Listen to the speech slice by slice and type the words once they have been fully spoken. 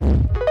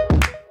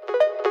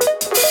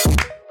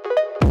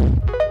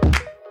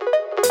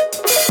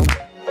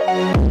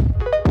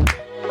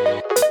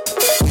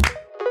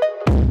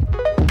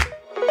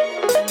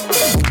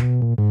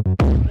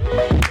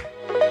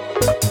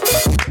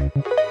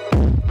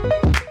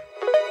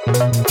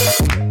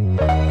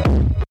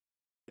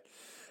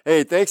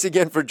Hey, thanks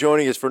again for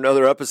joining us for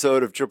another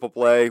episode of Triple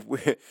Play.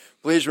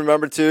 Please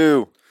remember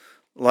to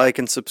like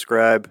and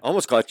subscribe.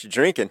 almost caught you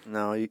drinking.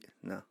 No.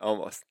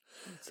 Almost.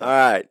 All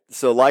right.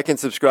 So like and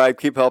subscribe.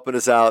 Keep helping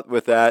us out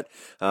with that.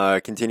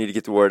 Continue to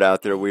get the word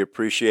out there. We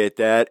appreciate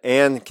that.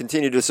 And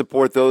continue to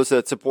support those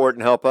that support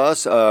and help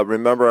us.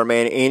 Remember our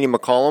man Andy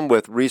McCollum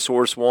with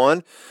Resource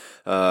One.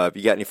 If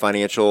you got any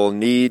financial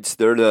needs,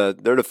 they're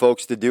the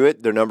folks to do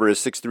it. Their number is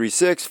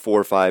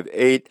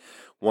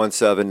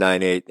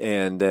 636-458-1798.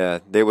 And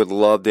they would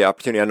love the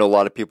opportunity. I know a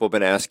lot of people have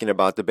been asking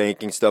about the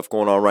banking stuff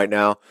going on right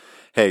now.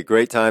 Hey,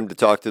 great time to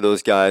talk to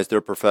those guys. They're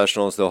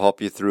professionals. They'll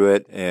help you through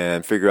it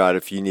and figure out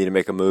if you need to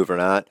make a move or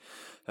not.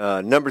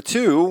 Number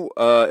two,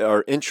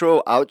 our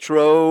intro,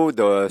 outro,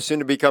 the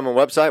soon-to-be-coming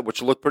website,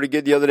 which looked pretty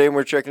good the other day when we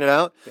were checking it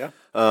out. Yeah.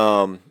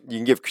 You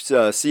can give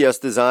CS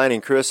Design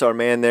and Chris, our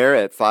man there,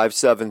 at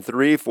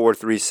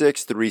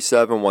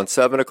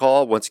 573-436-3717 a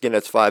call. Once again,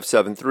 that's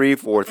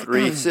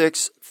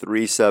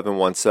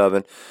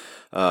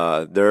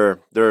 573-436-3717. They're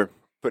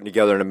putting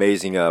together an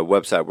amazing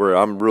website.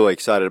 I'm really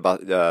excited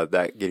about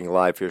that getting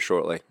live here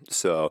shortly.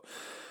 So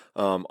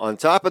on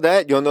top of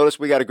that, you'll notice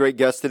we got a great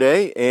guest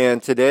today.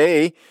 And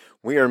today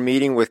we are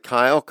meeting with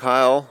Kyle.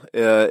 Kyle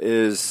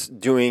is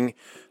doing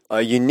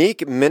a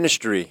unique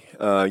ministry.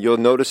 You'll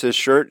notice his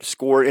shirt,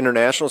 Score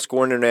International,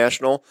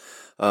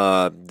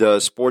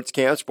 does sports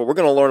camps. But we're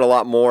going to learn a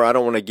lot more. I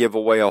don't want to give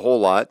away a whole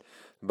lot.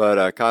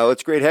 But Kyle,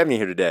 it's great having you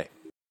here today.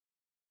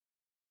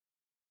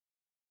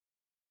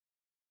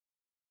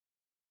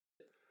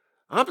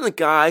 I'm the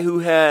guy who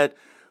had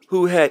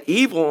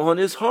evil on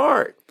his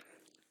heart.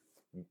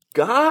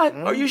 God,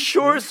 are you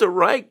sure it's the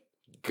right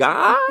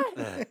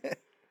guy?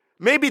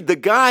 Maybe the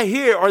guy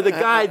here or the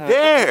guy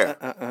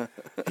there.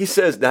 He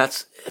says, and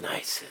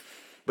I said,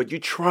 but you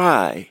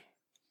try.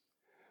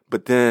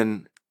 But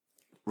then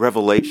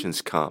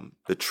revelations come.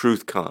 The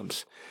truth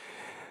comes.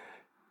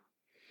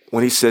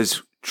 When he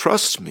says,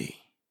 trust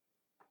me.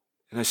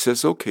 And I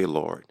says, okay,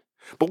 Lord.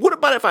 But what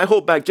about if I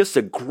hold back just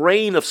a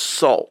grain of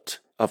salt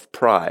of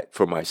pride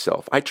for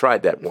myself? I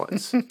tried that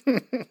once.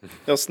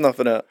 They'll snuff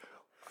it up.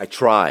 I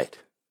tried.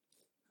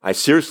 I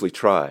seriously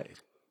tried.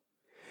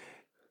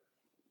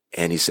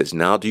 And he says,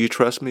 now do you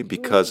trust me?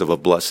 Because of a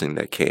blessing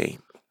that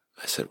came.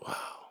 I said, wow.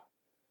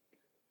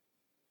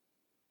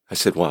 I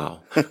said,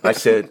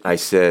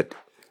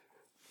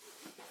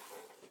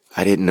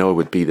 I didn't know it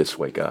would be this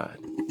way, God.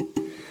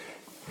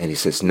 And he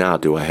says, now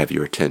do I have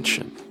your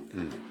attention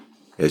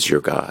as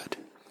your God,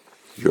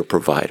 your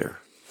provider?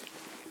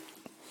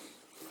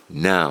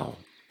 Now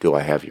do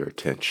I have your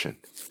attention?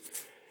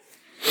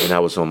 And I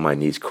was on my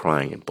knees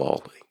crying and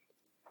bawling.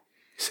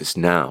 He says,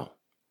 now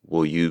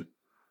will you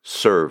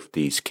serve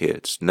these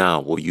kids? Now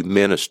will you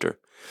minister?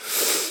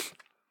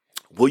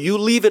 Will you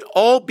leave it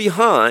all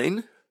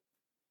behind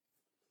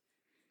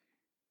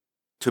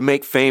to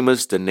make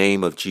famous the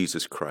name of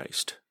Jesus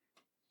Christ?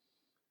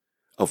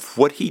 Of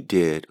what he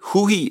did,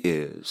 who he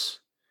is,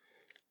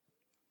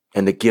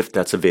 and the gift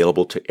that's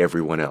available to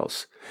everyone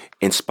else,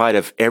 in spite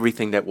of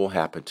everything that will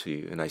happen to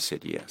you. And I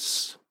said,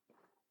 yes.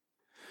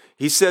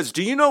 He says,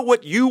 do you know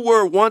what you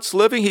were once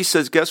living? He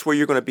says, guess where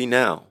you're going to be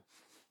now?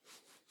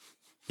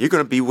 You're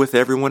going to be with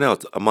everyone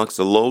else, amongst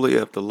the lowly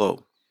of the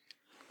low.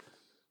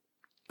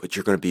 But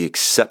you're going to be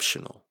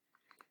exceptional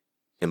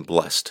and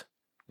blessed.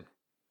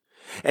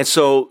 And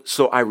so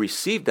I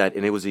received that,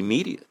 and it was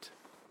immediate.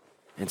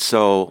 And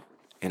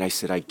I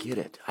said, I get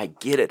it.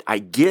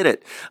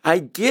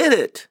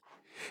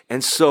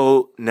 And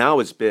so now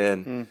it's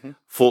been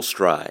full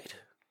stride,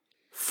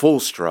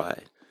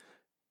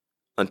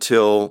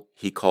 until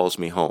he calls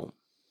me home.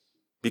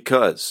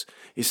 Because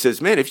he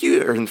says, man, if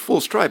you are in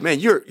full stride,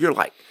 man, you're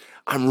like,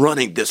 I'm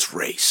running this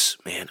race,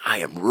 man. I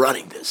am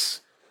running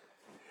this.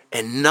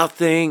 And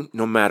nothing,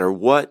 no matter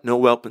what, no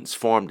weapons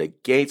formed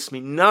against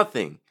me,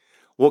 nothing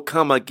will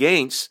come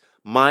against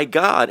my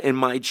God and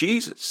my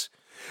Jesus.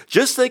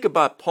 Just think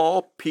about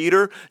Paul,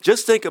 Peter.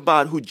 Just think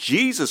about who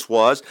Jesus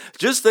was.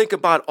 Just think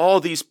about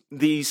all these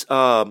pillars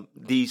of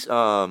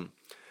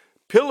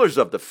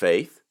the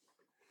faith.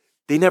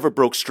 They never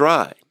broke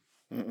stride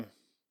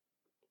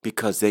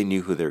because they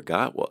knew who their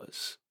God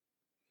was.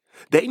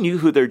 They knew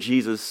who their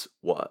Jesus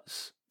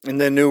was. And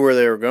they knew where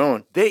they were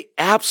going. They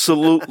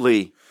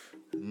absolutely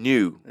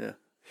knew. Yeah.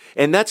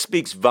 And that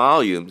speaks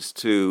volumes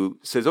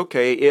says,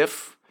 okay,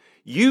 if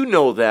you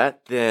know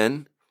that,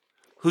 then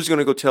who's going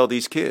to go tell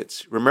these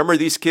kids? Remember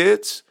these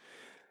kids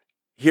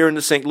here in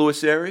the St.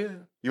 Louis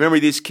area? You remember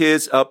these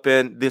kids up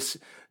in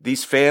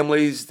these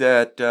families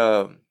that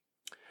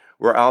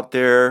were out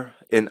there,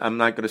 and I'm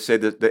not going to say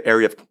the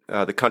area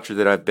of the country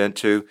that I've been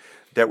to,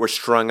 that were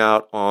strung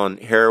out on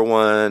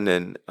heroin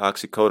and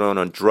oxycodone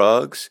on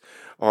drugs,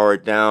 or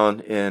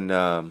down in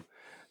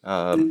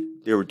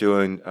they were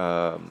doing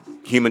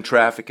human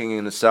trafficking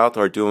in the South,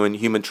 or doing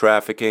human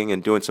trafficking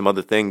and doing some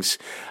other things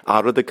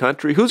out of the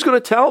country. Who's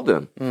going to tell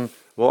them?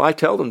 Well, I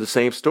tell them the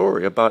same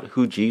story about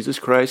who Jesus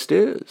Christ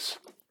is,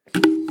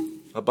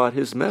 about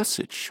his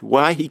message,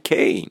 why he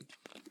came.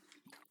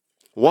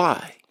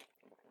 Why?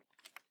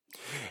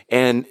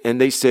 And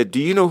they said, do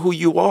you know who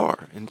you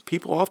are? And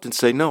people often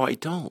say, no, I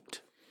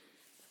don't.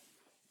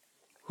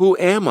 Who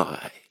am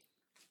I?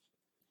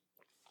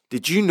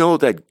 Did you know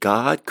that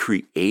God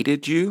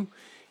created you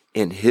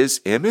in his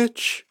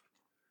image?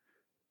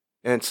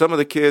 And some of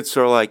the kids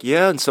are like,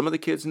 yeah, and some of the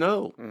kids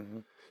know. Mm-hmm.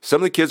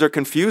 Some of the kids are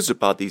confused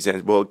about these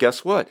answers. Well,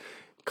 guess what?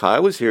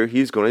 Kyle is here.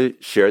 He's going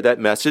to share that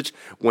message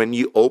when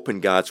you open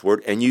God's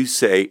word and you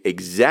say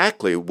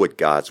exactly what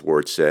God's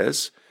word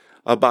says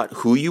about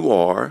who you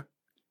are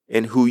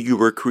and who you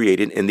were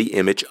created in the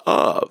image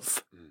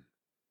of.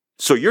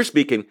 So you're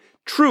speaking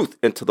truth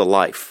into the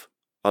life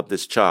of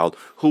this child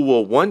who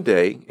will one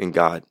day, in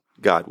God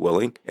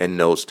willing and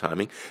knows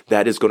timing,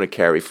 that is going to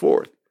carry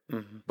forth.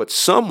 Mm-hmm. But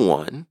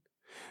someone,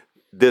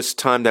 this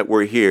time that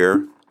we're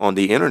here on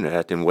the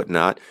internet and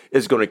whatnot,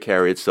 is going to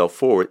carry itself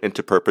forward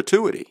into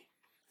perpetuity.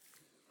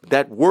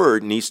 That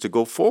word needs to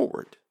go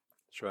forward.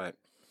 That's right.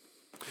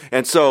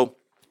 And so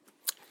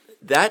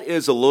that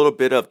is a little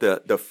bit of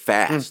the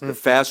fast, the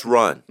fast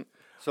run.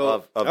 So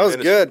of that was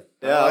ministry. good.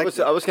 Yeah, I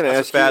was going to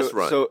ask fast you.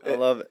 run. So I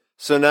love it.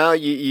 So now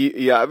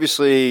you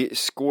obviously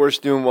Score's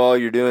doing well.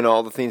 You're doing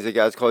all the things that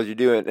God's called you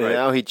to do, and Right.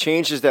 now He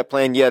changes that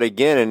plan yet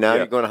again, and now Yeah.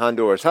 you're going to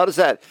Honduras. How does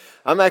that?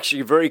 I'm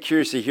actually very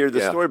curious to hear the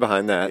Yeah. story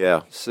behind that.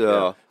 Yeah.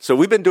 So So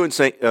we've been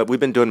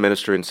doing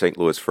ministry in St.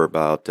 Louis for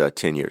about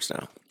 10 years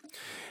now.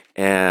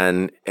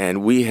 And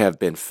we have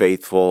been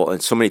faithful,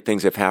 and so many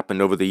things have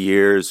happened over the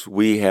years.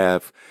 We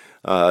have,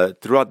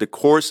 throughout the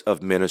course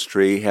of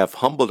ministry, have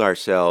humbled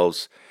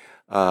ourselves,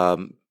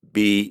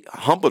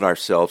 humbled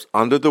ourselves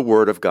under the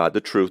word of God,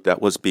 the truth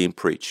that was being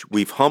preached.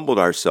 We've humbled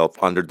ourselves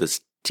under this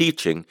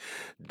teaching,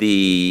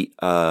 the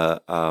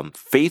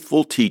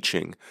faithful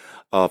teaching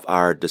of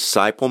our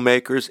disciple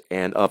makers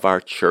and of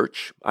our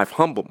church. I've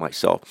humbled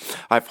myself.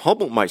 I've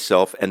humbled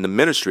myself and the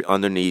ministry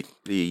underneath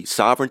the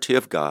sovereignty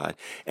of God.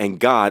 And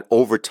God,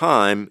 over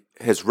time,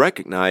 has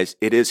recognized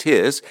it is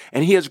His,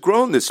 and He has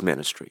grown this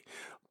ministry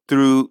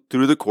through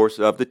the course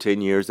of the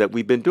 10 years that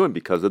we've been doing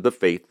because of the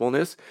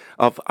faithfulness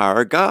of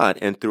our God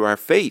and through our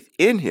faith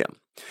in Him.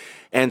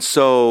 And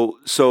so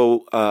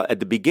at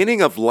the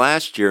beginning of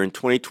last year in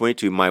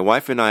 2022, my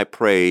wife and I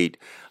prayed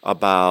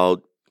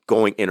about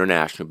going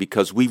international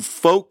because we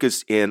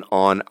focused in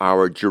on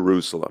our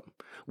Jerusalem.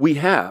 We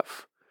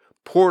have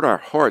poured our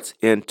hearts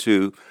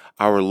into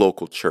our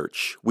local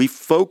church. We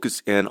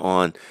focus in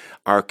on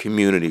our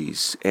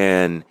communities,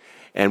 and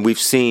we've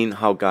seen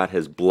how God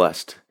has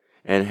blessed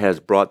and has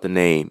brought the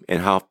name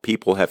and how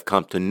people have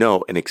come to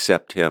know and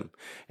accept Him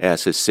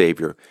as His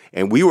Savior.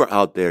 And we were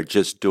out there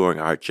just doing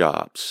our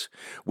jobs.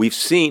 We've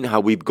seen how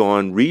we've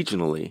gone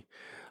regionally,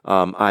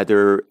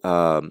 either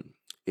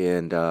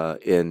in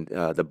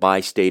the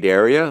bi-state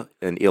area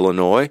in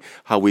Illinois,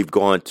 how we've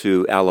gone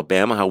to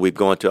Alabama, how we've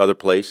gone to other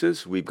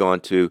places. We've gone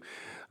to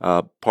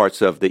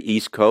parts of the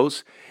East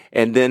Coast,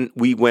 and then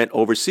we went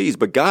overseas.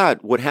 But God,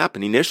 what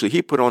happened initially,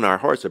 He put on our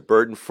hearts a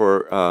burden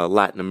for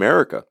Latin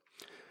America,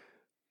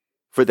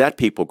 for that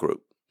people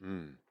group.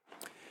 Mm.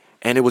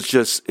 And it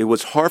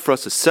was hard for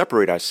us to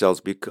separate ourselves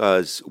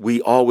because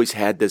we always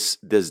had this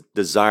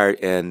desire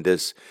and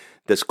this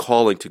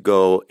calling to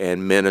go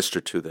and minister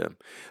to them.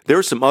 There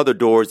were some other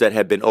doors that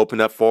had been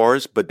opened up for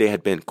us, but they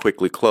had been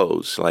quickly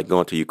closed, like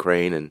going to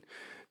Ukraine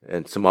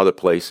and some other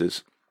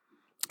places.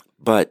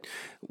 But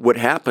what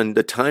happened,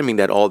 the timing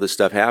that all this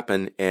stuff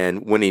happened,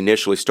 and when it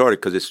initially started,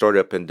 because it started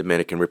up in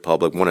Dominican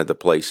Republic, one of the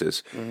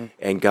places,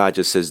 and God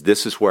just says,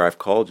 this is where I've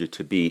called you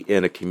to be,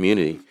 in a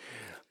community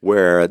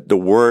where the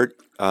word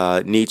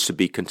needs to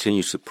be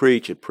continues to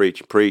preach and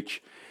preach and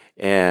preach.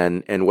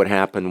 And what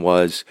happened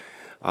was,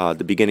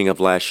 the beginning of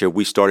last year,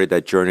 we started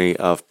that journey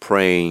of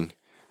praying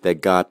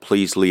that God,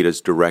 please lead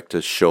us, direct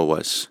us, show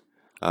us.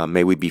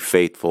 May we be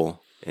faithful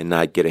and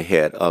not get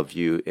ahead of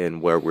you in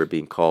where we're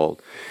being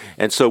called.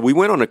 And so we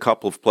went on a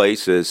couple of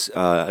places,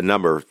 a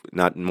number,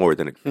 not more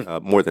than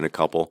a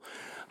couple,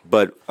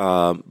 but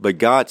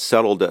God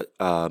settled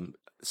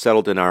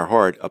in our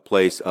heart a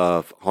place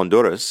of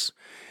Honduras,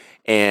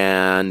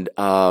 and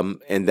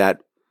that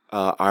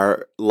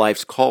our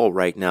life's call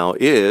right now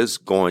is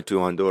going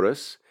to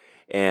Honduras,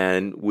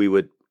 and we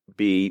would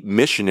be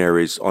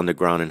missionaries on the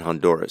ground in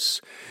Honduras.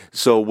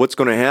 So what's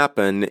going to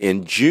happen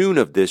in June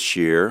of this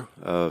year,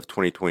 of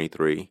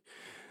 2023,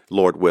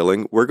 Lord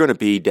willing, we're going to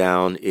be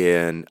down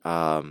in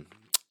going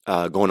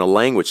to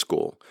language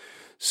school.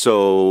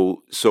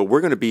 So we're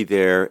going to be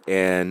there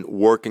and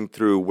working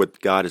through what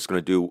God is going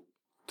to do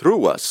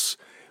through us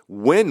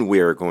when we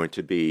are going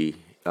to be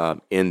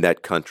in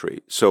that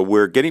country. So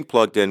we're getting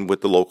plugged in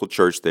with the local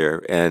church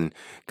there, and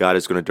God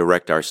is going to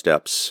direct our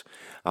steps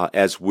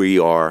as we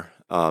are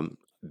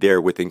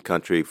there within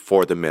country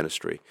for the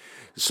ministry.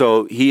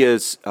 So He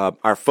is,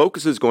 our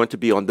focus is going to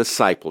be on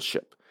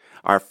discipleship.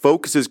 Our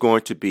focus is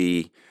going to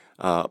be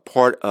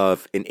part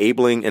of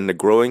enabling and the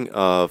growing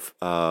of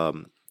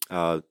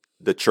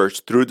the church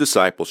through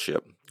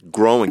discipleship,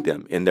 growing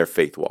them in their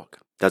faith walk.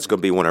 That's going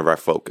to be one of our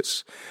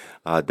focus,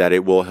 that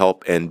it will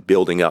help in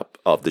building up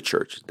of the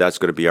church. That's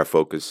going to be our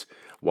focus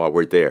while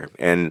we're there.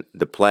 And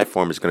the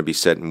platform is going to be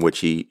set in which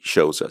He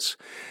shows us.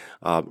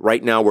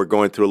 Right now, we're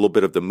going through a little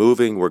bit of the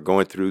moving. We're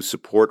going through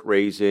support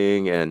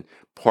raising and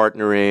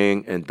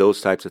partnering and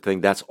those types of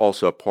things. That's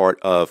also a part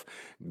of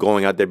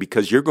going out there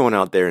because you're going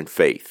out there in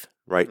faith,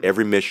 right?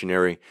 Every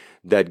missionary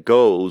that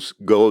goes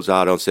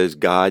out and says,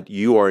 God,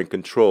 you are in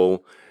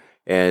control,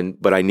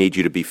 but I need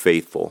you to be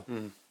faithful.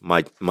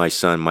 My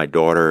son, my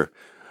daughter,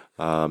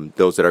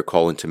 those that are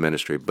called into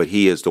ministry. But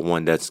he is the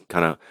one that's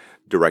kind of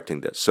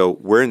directing this. So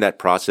we're in that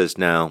process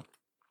now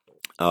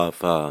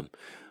of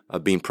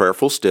being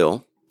prayerful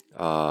still.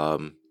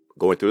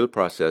 Going through the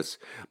process.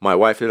 My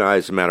wife and I,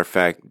 as a matter of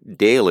fact,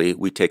 daily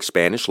we take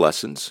Spanish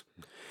lessons.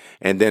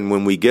 And then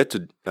when we get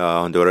to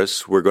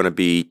Honduras, we're going to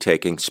be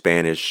taking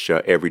Spanish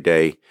every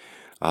day,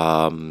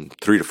 3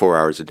 to 4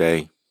 hours a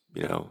day,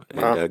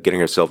 and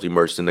getting ourselves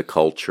immersed in the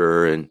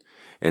culture and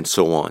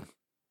so on.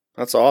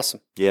 That's awesome.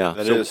 Yeah,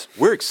 That so is.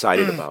 we're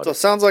excited about So it. it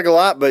sounds like a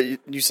lot, but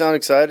you sound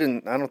excited,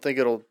 and I don't think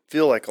it'll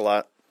feel like a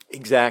lot.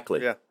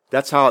 Exactly. Yeah.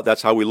 That's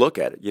how we look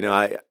at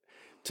it.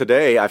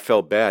 Today I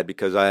felt bad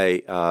because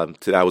I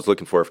was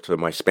looking forward to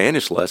my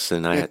Spanish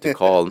lesson. I had to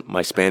call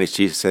my Spanish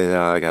teacher and say,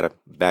 I got to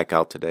back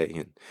out today.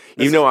 And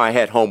even though I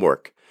had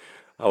homework,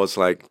 I was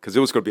like, because it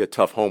was going to be a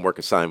tough homework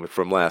assignment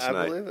from last I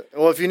night. believe it.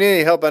 Well, if you need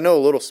any help, I know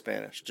a little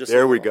Spanish. Just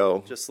There a we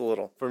little. go. Just a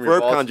little.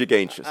 Verb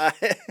conjugations.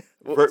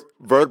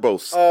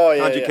 Verbose Oh,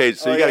 yeah, conjugated.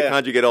 yeah. So Oh, you got to yeah.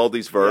 conjugate all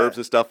these verbs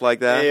and stuff like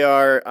that.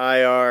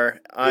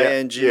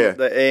 A-R-I-R-I-N-G, Yeah.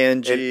 the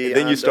A-N-G. And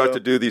then you start Ando. to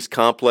do these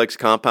complex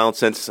compound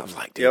sentences. I'm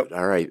like, dude, Yep.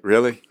 all right,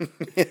 really?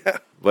 Yeah.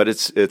 But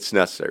it's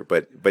necessary.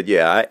 But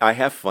yeah, I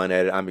have fun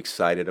at it. I'm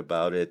excited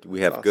about it.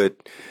 We have awesome.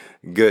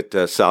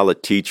 good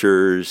solid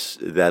teachers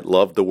that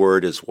love the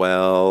word as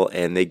well,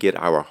 and they get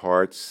our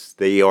hearts.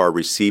 They are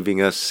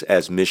receiving us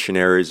as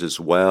missionaries as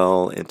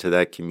well into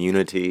that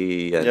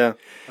community. And Yeah.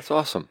 That's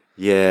awesome.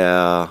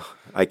 yeah,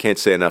 I can't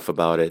say enough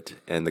about it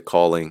and the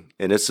calling.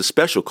 And it's a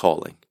special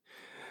calling,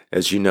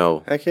 as you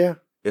know. Heck yeah.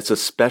 It's a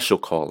special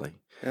calling.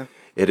 Yeah.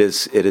 It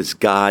is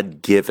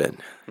God-given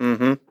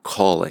Mm-hmm.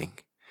 calling.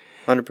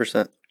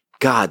 100%.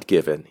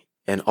 God-given,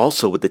 and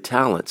also with the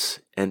talents,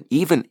 and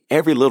even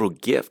every little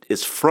gift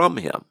is from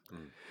Him.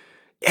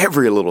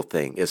 Every little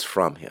thing is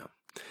from Him.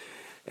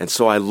 And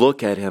so I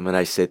look at Him and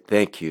I said,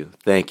 thank you,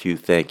 thank you,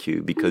 thank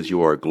you, because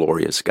you are a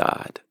glorious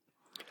God.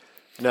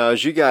 Now,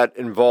 as you got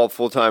involved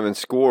full-time in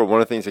SCORE,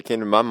 one of the things that came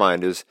to my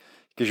mind is,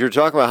 because you're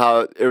talking about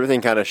how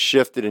everything kind of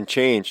shifted and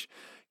changed.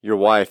 Your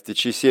wife, did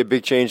she see a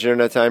big change during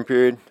that time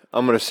period?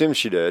 I'm going to assume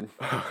she did.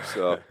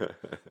 So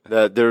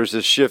that there was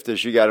this shift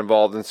as you got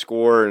involved in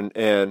SCORE,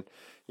 and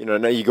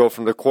now you go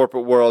from the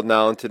corporate world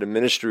now into the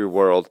ministry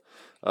world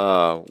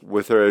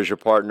with her as your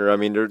partner. I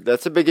mean,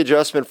 that's a big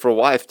adjustment for a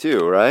wife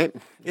too, right?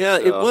 Yeah,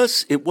 So-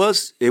 it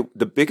was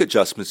the big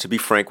adjustments, to be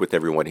frank with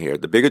everyone here,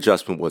 the big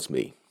adjustment was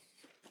me.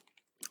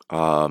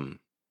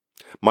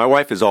 My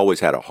wife has always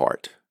had a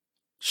heart.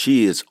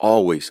 She is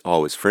always,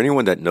 for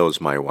anyone that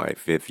knows my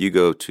wife, if you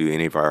go to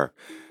any of our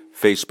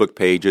Facebook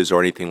pages or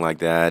anything like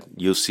that,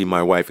 you'll see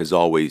my wife is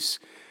always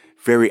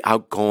very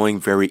outgoing,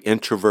 very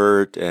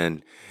introvert,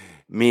 and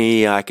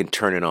me, I can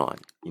turn it on.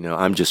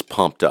 I'm just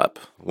pumped up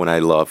when I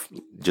love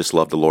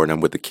the Lord and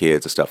I'm with the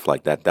kids and stuff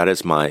like that. That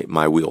is my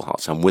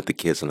wheelhouse. I'm with the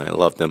kids and I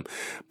love them,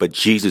 but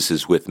Jesus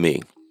is with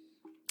me.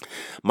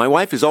 My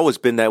wife has always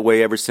been that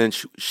way ever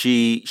since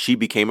she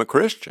became a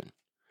Christian.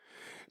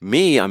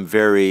 Me, I'm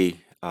very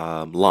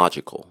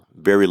logical,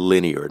 very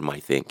linear in my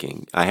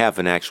thinking. I have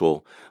an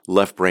actual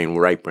left brain,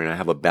 right brain. I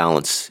have a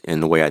balance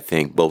in the way I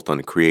think, both on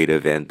the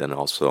creative and then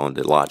also on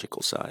the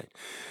logical side.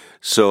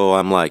 So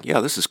I'm like, yeah,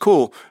 this is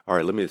cool. All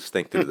right, let me just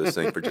think through this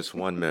thing for just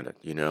 1 minute,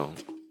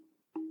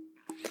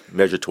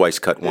 Measure twice,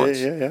 cut once.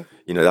 Yeah.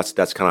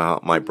 That's kind of how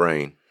my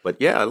brain. But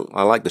yeah,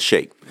 I like the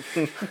shape.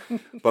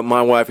 But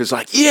my wife is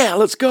like, yeah,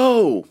 let's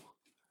go.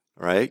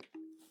 Right?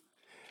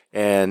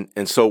 And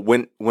so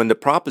when the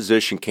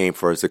proposition came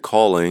for us, the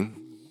calling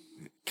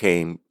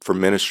came for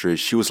ministry,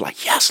 she was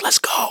like, yes, let's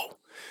go.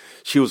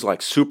 She was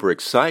like super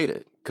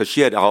excited because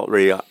she had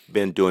already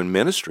been doing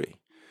ministry.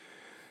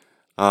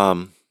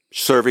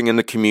 Serving in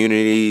the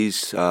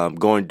communities,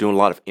 doing a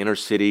lot of inner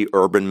city,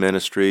 urban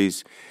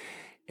ministries.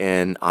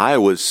 And I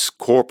was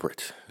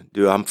corporate.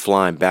 Dude, I'm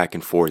flying back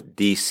and forth,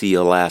 D.C.,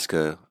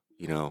 Alaska,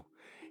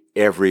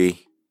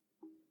 every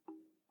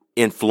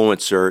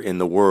influencer in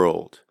the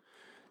world.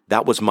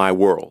 That was my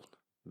world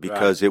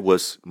because It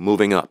was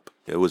moving up.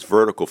 It was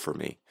vertical for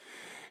me.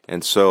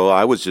 And so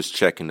I was just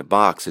checking the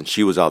box, and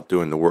she was out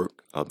doing the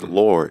work of the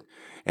Lord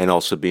and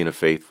also being a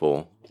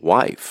faithful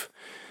wife.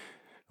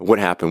 What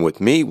happened with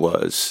me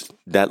was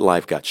that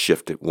life got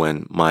shifted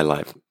when my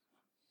life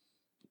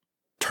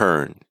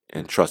turned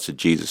and trusted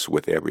Jesus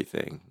with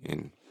everything,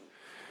 and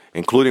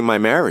including my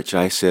marriage.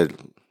 I said,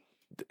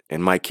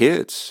 and my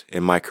kids,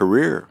 and my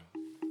career,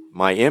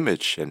 my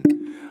image, and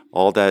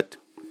all that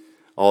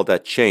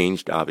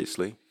changed,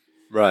 obviously.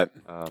 Right.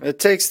 It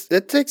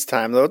takes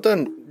time though. It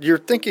doesn't. You're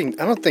thinking.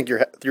 I don't think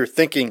you're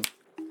thinking.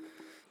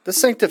 The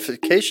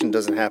sanctification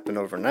doesn't happen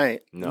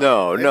overnight.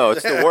 No,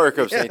 it's the work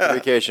of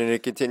sanctification.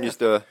 It continues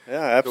to. Yeah,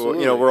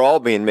 absolutely. We're all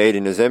being made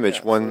in His image.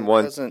 Yeah, one so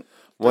it doesn't-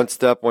 One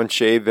step, one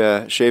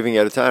shaving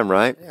at a time,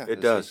 right? Yeah.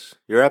 It does.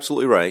 You're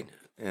absolutely right.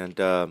 And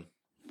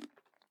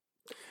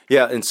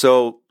and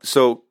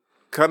so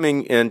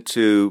coming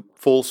into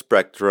full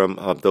spectrum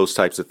of those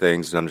types of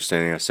things and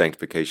understanding our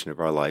sanctification of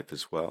our life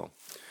as well.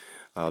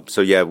 That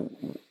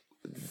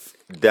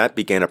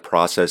began a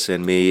process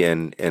in me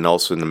and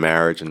also in the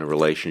marriage and the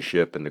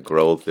relationship and the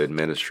growth and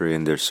ministry.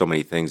 And there's so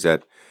many things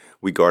that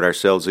we guard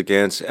ourselves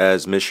against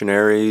as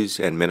missionaries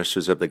and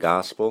ministers of the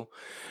gospel.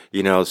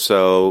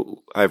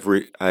 So I've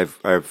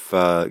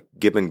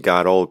given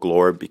God all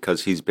glory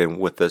because He's been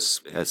with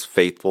us as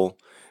faithful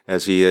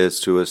as He is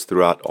to us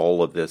throughout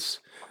all of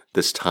this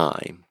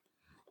time.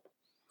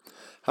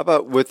 How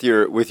about with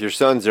your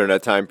sons during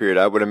that time period?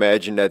 I would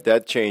imagine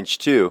that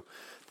changed too.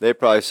 They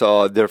probably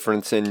saw a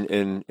difference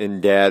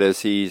in Dad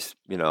as he's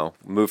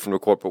moved from the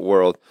corporate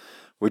world.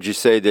 Would you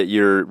say that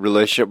your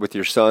relationship with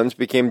your sons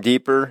became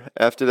deeper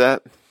after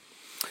that?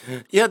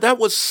 Yeah, that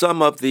was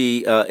some of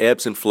the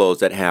ebbs and flows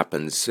that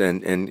happens,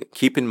 and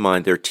keep in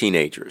mind they're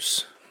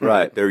teenagers,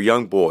 Right? They're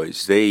young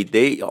boys.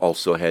 They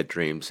also had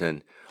dreams,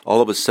 and all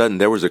of a sudden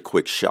there was a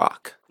quick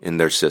shock in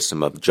their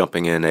system of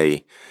jumping in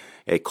a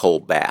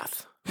cold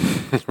bath.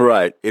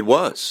 Right. It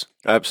was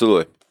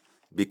Absolutely.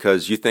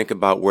 because you think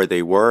about where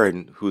they were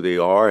and who they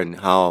are,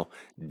 and how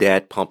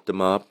Dad pumped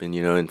them up, and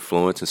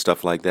influence and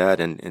stuff like that,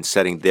 and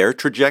setting their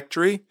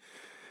trajectory.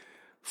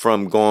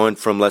 From going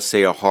from, let's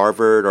say, a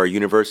Harvard or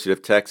University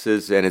of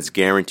Texas, and it's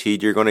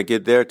guaranteed you're going to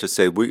get there, to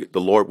say the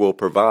Lord will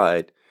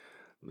provide.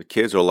 The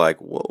kids are like,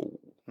 whoa,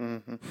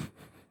 Mm-hmm.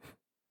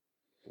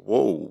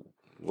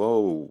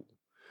 whoa.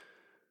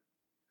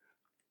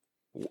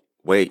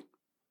 Wait,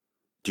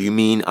 do you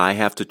mean I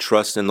have to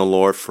trust in the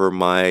Lord for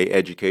my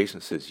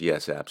education? Says,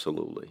 yes,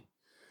 absolutely.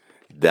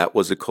 That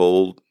was a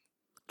cold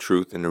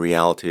truth and the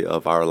reality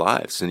of our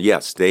lives. And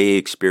yes, they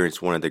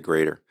experienced one of the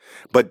greater.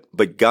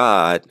 But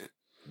God,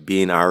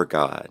 being our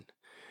God,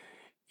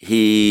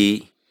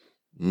 He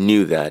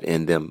knew that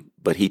in them,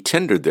 but He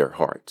tendered their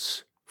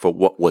hearts for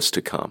what was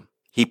to come.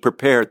 He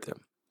prepared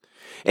them.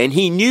 And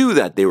He knew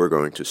that they were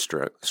going to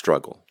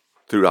struggle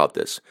throughout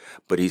this.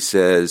 But He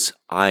says,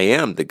 I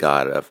am the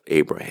God of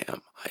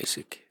Abraham,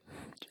 Isaac,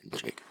 and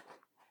Jacob.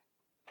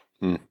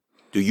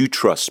 Do you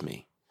trust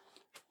me?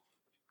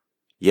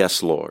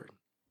 Yes, Lord.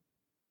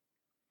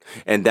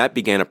 And that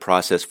began a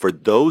process for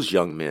those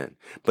young men.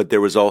 But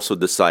there was also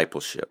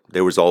discipleship.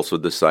 There was also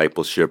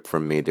discipleship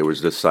from me. There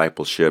was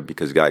discipleship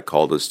because God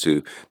called us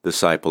to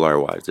disciple our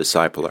wives,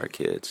 disciple our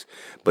kids.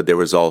 But there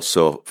was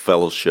also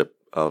fellowship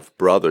of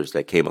brothers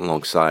that came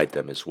alongside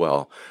them as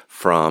well,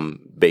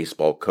 from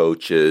baseball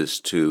coaches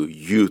to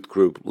youth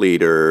group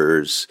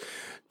leaders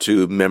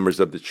to members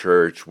of the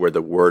church where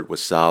the word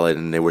was solid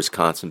and there was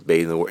constant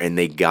bathing in the word, and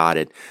they got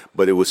it.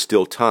 But it was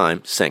still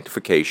time,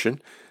 sanctification,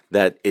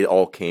 that it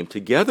all came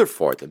together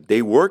for them.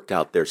 They worked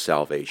out their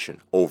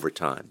salvation over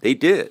time. They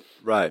did.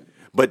 Right.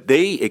 But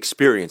they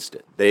experienced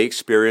it. They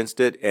experienced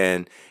it,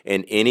 and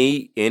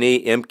any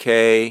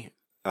MK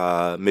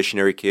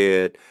missionary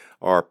kid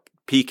or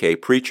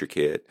PK preacher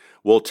kid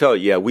will tell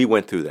you, yeah, we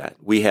went through that.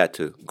 We had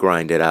to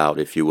grind it out,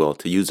 if you will,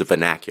 to use the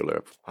vernacular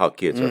of how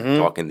kids are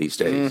talking these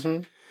days.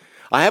 Mm-hmm.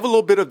 I have a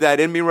little bit of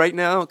that in me right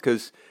now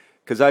because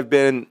I've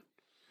been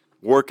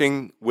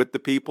working with the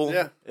people.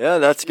 Yeah,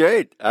 that's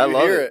great. I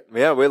love it.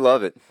 Yeah, we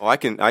love it. Oh, I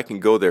can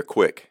go there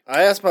quick.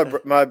 I ask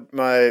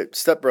my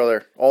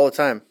stepbrother all the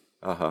time.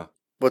 Uh-huh.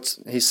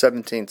 He's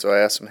 17, so I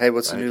asked him, hey,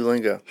 what's the new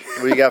lingo?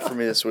 What do you got for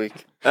me this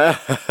week?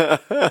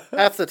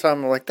 Half the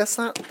time I'm like, that's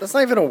not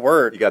even a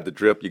word. You got the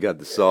drip, you got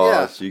the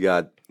sauce, you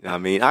got,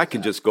 I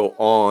can just go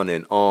on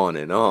and on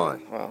and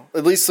on. Well,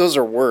 at least those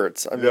are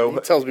words. I mean, he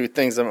tells me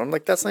things, I'm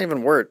like, that's not even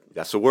a word.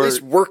 That's a word. At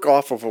least work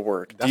off of a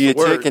word. Do you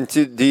tick and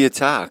do you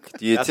talk?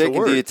 Do you tick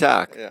and do you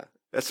talk? Yeah.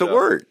 That's a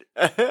word.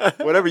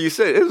 Whatever you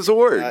say, it is a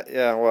word.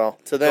 Yeah, well,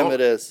 to them it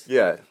is.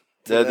 Yeah.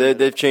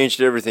 They've changed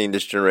everything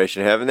this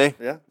generation, haven't they?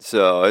 Yeah.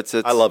 So it's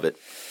I love it.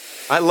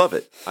 I love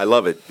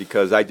it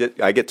because I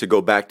get to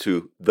go back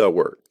to the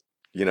word,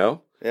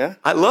 Yeah.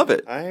 I love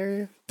it. I hear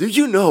you. Do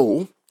you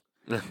know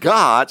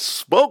God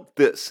spoke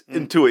this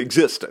into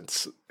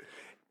existence?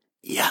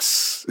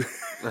 Yes.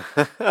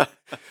 That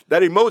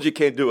emoji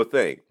can't do a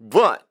thing,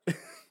 but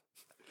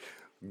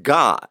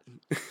God,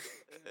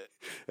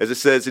 as it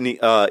says in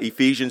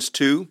Ephesians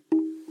 2,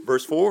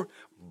 verse 4,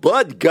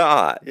 but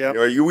God. Yep.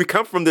 We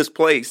come from this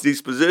place,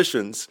 these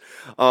positions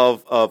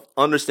of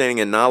understanding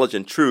and knowledge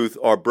and truth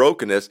or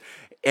brokenness,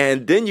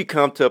 and then you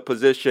come to a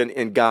position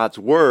in God's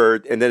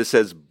word, and then it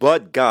says,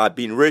 but God,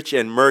 being rich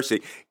in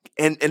mercy.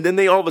 And then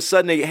they all of a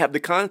sudden they have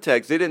the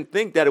context. They didn't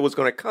think that it was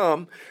going to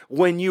come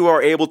when you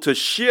are able to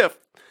shift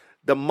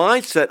the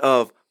mindset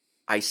of,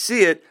 I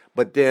see it,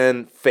 but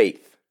then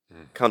faith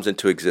comes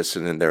into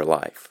existence in their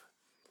life.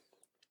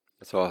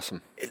 That's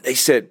awesome. They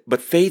said,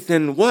 but faith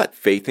in what?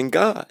 Faith in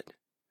God.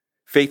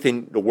 Faith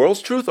in the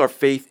world's truth or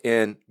faith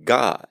in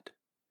God?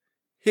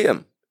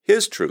 Him,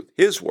 His truth,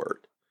 His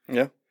word.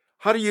 Yeah.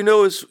 How do you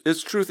know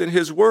His truth in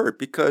His word?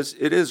 Because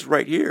it is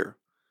right here.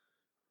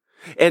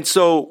 And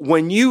so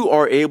when you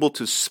are able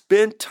to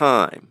spend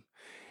time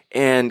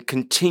and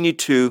continue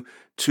to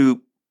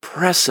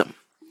press them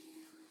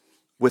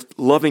with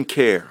loving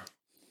care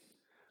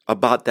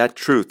about that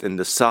truth and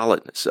the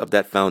solidness of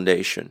that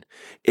foundation,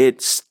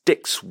 it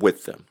sticks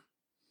with them.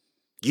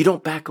 You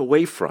don't back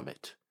away from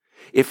it.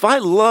 If I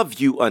love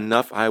you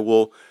enough, I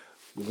will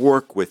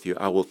work with you.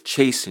 I will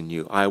chasten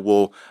you. I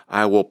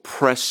will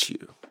press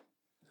you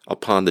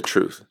upon the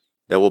truth.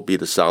 That will be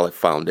the solid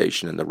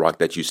foundation and the rock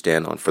that you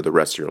stand on for the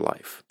rest of your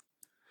life.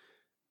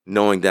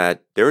 Knowing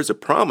that there is a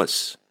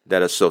promise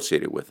that is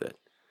associated with it.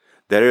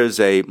 There is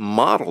a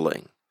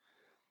modeling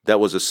that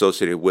was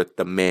associated with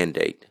the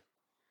mandate.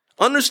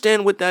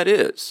 Understand what that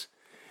is.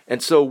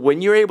 And so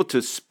when you're able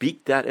to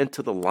speak that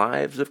into the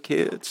lives of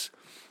kids,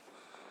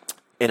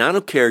 and I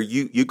don't care,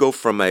 you go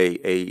from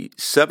a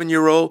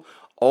 7-year-old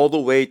all the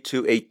way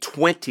to a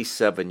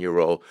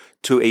 27-year-old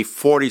to a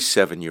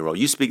 47-year-old.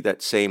 You speak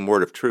that same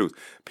word of truth.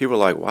 People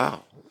are like,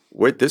 wow,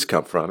 where'd this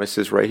come from? It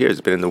says right here,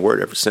 it's been in the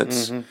word ever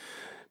since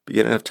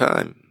beginning of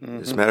time.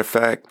 As a matter of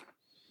fact,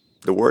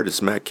 the word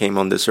came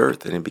on this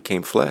earth and it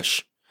became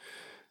flesh.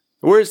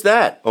 Where's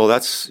that? Oh,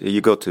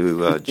 you go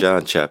to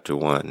John chapter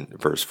 1,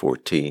 verse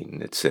 14.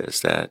 It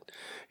says that,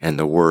 and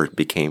the word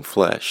became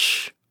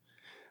flesh.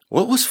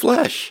 What was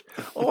flesh?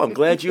 Oh, I'm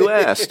glad you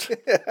asked.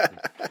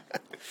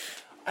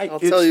 I'll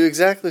tell you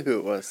exactly who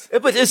it was.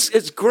 But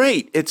it's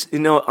great. It's,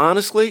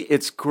 honestly,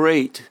 it's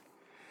great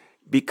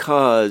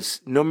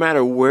because no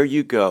matter where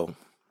you go,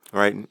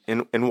 right,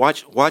 and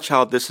watch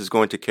how this is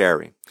going to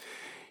carry.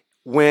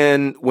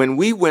 When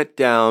we went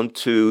down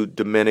to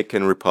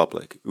Dominican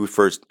Republic, we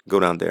first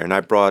go down there, and I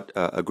brought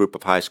a group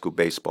of high school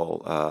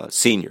baseball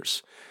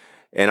seniors,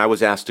 and I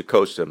was asked to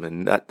coach them,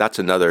 and that's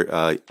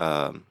another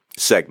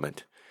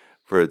segment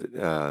for.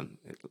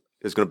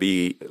 It's going to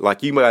be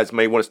like you guys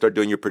may want to start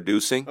doing your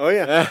producing. Oh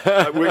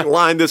yeah, we can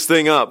line this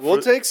thing up. We'll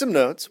take some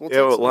notes.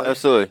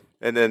 Absolutely.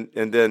 And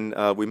then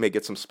we may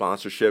get some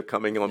sponsorship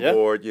coming on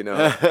board.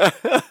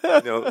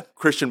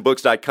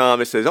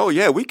 Christianbooks.com. It says, "Oh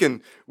yeah, we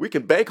can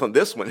bank on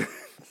this one."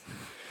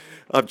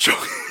 I'm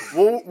joking.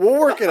 We'll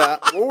work it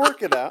out. We'll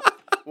work it out.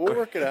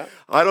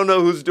 I don't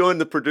know who's doing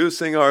the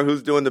producing or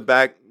who's doing the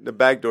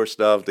backdoor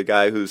stuff. The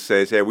guy who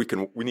says, "Hey, we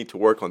need to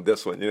work on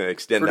this one."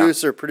 Extend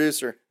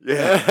producer.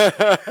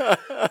 Yeah.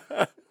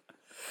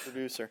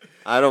 Producer.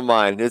 I don't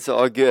mind. It's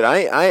all good.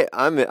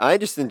 I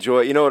just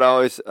enjoy. You know what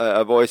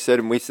I've always said,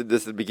 and we said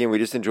this at the beginning. We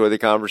just enjoy the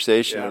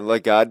conversation and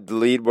let God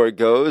lead where it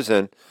goes.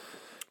 And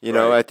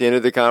at the end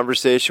of the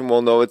conversation,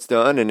 we'll know it's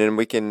done. And then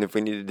we can, if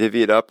we need to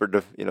divvy it up,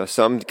 or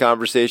some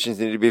conversations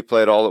need to be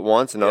played all at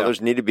once, and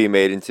others need to be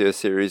made into a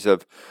series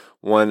of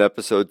 1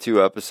 episode,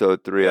 2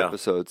 episodes, 3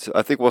 episodes.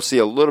 I think we'll see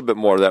a little bit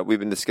more of that. We've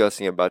been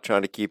discussing about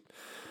trying to keep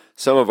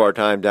some of our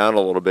time down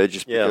a little bit,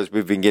 just because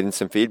we've been getting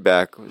some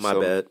feedback.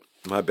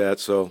 My bad.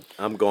 So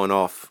I'm going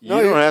off. You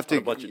don't have to.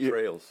 A bunch of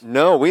trails.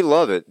 No, we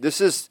love it. This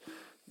is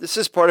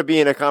part of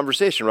being a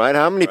conversation, right?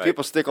 How many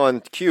people stick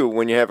on cue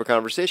when you have a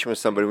conversation with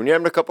somebody? When you're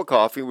having a cup of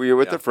coffee, where you're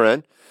with a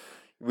friend,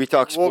 we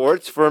talk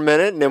sports for a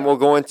minute, and then we'll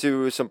go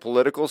into some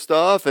political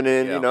stuff, and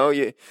then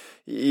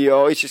you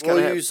always just kind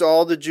of use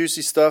all the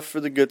juicy stuff for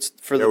the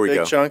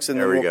big chunks, and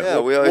then we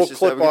always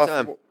just have a good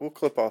time. We'll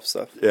clip off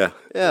stuff. Yeah.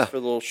 For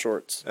the little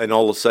shorts. And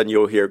all of a sudden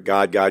you'll hear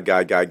God, God,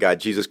 God, God, God,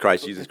 Jesus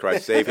Christ,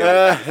 save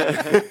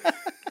him.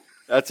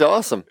 That's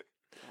awesome.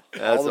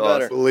 That's all the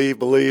better.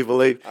 Believe.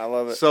 I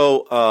love it.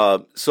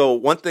 So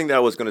one thing that I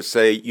was going to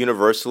say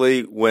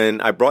universally, when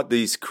I brought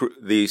these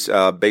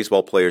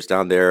baseball players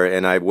down there,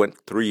 and I went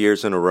 3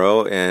 years in a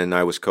row, and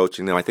I was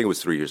coaching them. I think it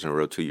was 3 years in a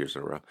row, 2 years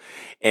in a row.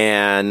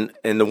 And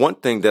the one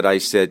thing that I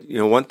said,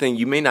 one thing,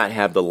 you may not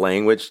have the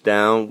language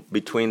down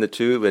between the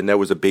two, and there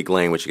was a big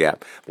language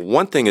gap. But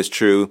one thing is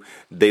true: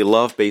 they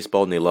love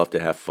baseball and they love to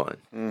have fun.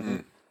 Mm-hmm.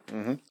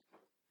 Mm-hmm.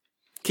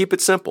 Keep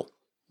it simple.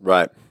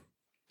 Right.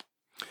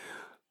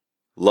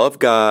 Love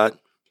God,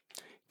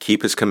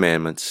 keep his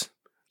commandments,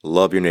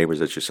 love your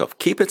neighbors as yourself.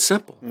 Keep it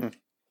simple.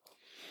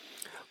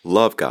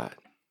 Love God.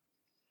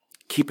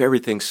 Keep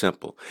everything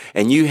simple.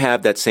 And you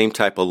have that same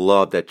type of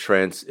love that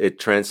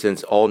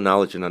transcends all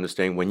knowledge and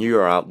understanding when you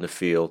are out in the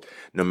field,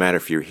 no matter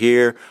if you're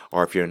here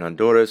or if you're in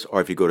Honduras or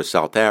if you go to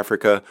South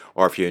Africa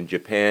or if you're in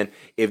Japan.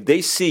 If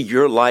they see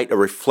your light, a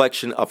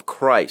reflection of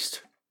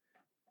Christ,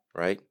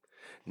 right?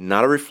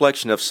 Not a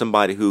reflection of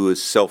somebody who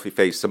is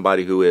self-effaced,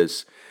 somebody who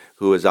is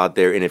out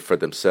there in it for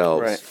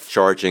themselves,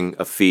 charging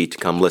a fee to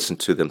come listen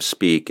to them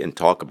speak and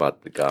talk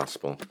about the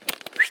gospel.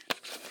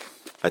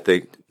 I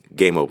think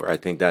game over. I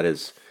think that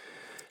is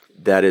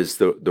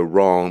the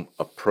wrong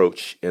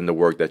approach in the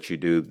work that you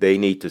do. They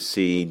need to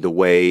see the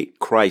way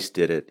Christ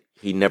did it.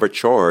 He never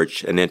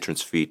charged an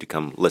entrance fee to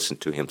come listen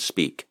to him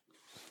speak.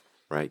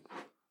 Right?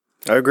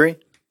 I agree.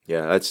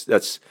 Yeah,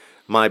 that's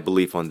my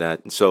belief on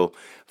that. And so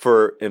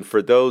for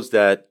those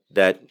that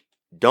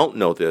don't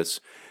know this,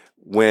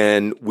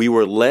 when we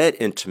were led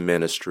into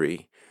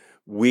ministry,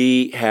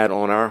 we had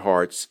on our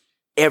hearts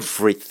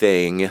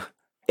everything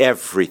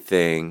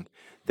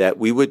that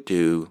we would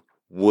do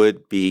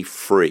would be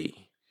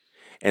free.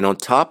 And on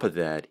top of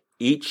that,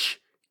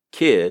 each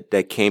kid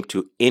that came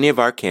to any of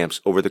our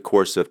camps over the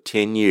course of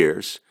 10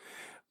 years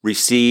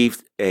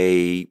received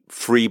a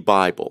free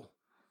Bible.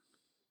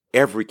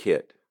 Every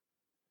kid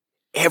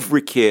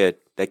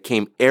that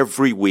came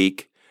every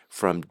week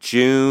from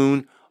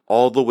June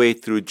all the way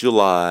through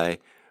July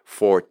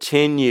for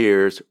 10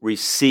 years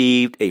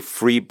received a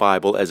free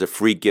Bible as a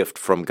free gift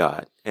from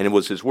God. And it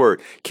was His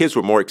Word. Kids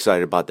were more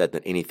excited about that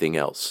than anything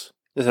else.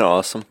 Isn't it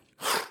awesome?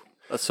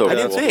 That's so I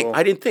cool.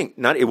 didn't think.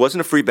 It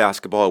wasn't a free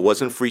basketball. It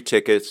wasn't free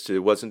tickets. It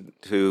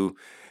wasn't to.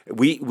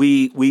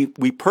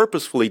 We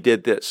purposefully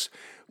did this.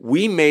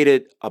 We made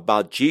it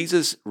about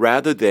Jesus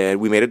rather than,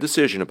 we made a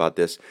decision about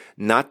this,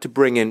 not to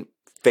bring in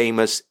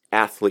famous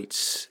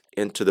athletes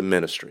into the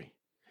ministry.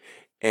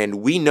 And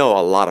we know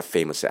a lot of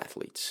famous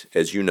athletes,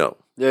 as you know.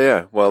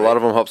 Yeah. Well, a lot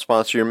of them help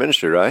sponsor your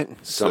ministry, right?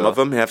 Some of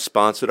them have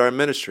sponsored our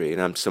ministry,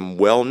 and some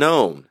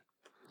well-known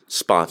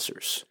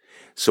sponsors.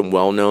 Some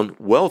well-known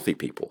wealthy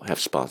people have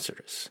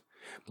sponsored us.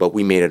 But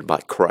we made it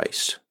about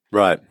Christ.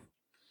 Right.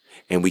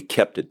 And we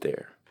kept it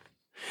there.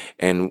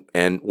 And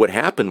what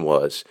happened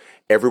was,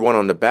 everyone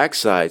on the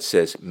backside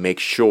says, make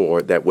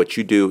sure that what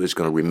you do is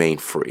going to remain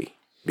free,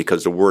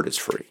 because the Word is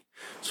free.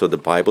 So the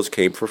Bibles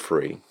came for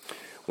free.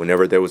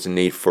 Whenever there was a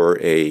need for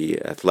a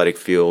athletic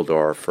field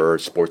or for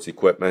sports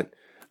equipment,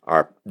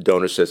 our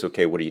donor says,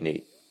 okay, what do you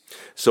need?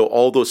 So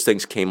all those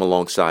things came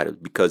alongside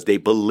it because they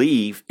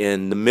believe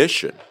in the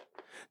mission.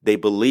 They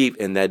believe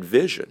in that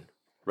vision.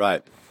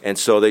 Right. And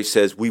so they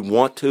says, we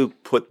want to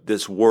put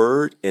this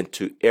word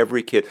into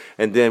every kid.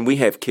 And then we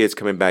have kids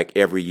coming back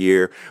every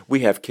year.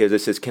 We have kids that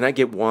says, can I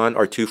get one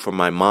or two for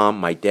my mom,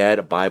 my dad,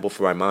 a Bible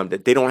for my mom?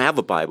 They don't have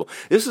a Bible.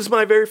 This is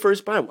my very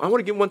first Bible. I want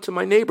to give one to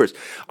my neighbors.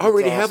 I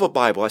already have a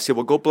Bible. I said,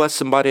 well, go bless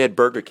somebody at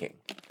Burger King.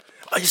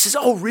 He says,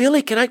 oh,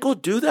 really? Can I go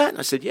do that? And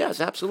I said, yes,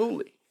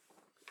 absolutely.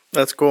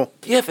 That's cool.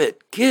 Give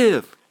it.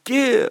 Give.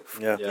 Yeah.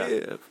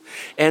 Give.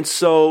 And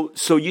so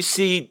you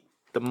see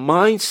the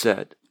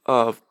mindset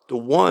of the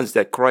ones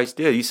that Christ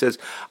did. He says,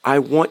 I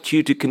want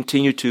you to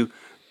continue to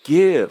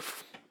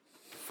give.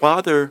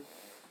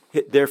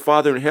 Their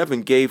Father in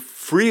heaven gave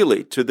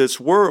freely to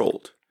this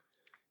world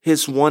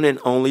His one and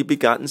only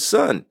begotten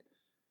Son.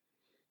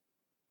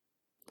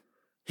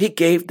 He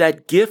gave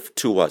that gift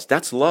to us.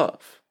 That's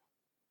love.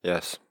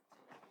 Yes.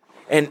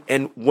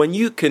 And when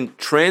you can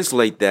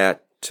translate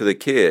that to the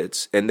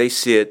kids and they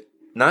see it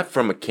not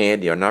from a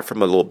candy or not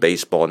from a little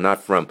baseball,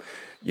 not from,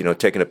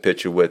 taking a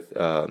picture with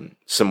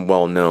some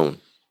well-known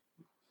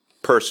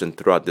person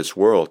throughout this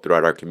world,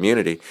 throughout our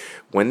community,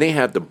 when they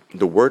have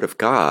the Word of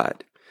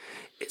God,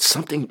 it's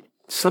something,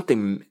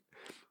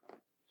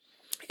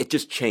 it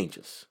just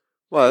changes.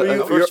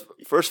 Well,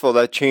 first of all,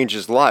 that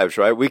changes lives,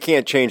 right? We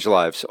can't change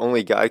lives.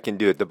 Only God can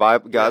do it. The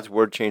Bible, God's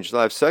Word changes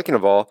lives. Second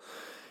of all,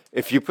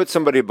 if you put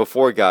somebody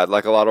before God,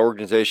 like a lot of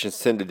organizations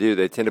tend to do,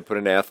 they tend to put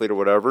an athlete or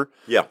whatever.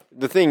 Yeah.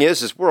 The thing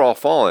is we're all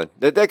fallen.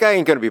 That guy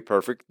ain't going to be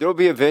perfect. There'll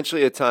be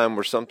eventually a time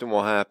where something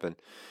will happen,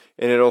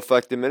 and it'll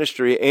affect the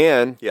ministry.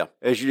 And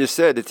as you just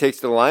said, it takes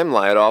the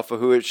limelight off of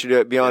who it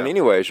should be on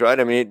anyways, right?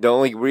 I mean, the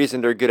only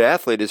reason they're a good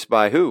athlete is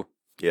by who?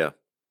 Yeah.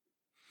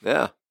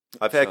 Yeah.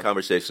 I've had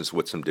conversations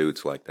with some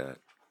dudes like that.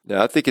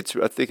 Yeah, I think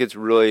it's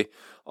really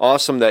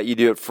awesome that you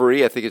do it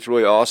free. I think it's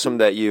really awesome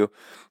that you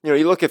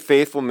look at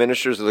faithful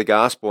ministers of the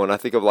gospel, and I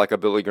think of like a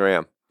Billy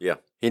Graham. Yeah.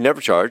 He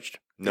never charged.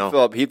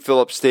 No. He'd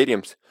fill up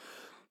stadiums.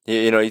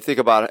 You think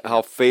about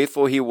how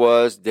faithful he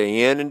was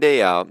day in and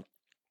day out,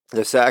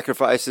 the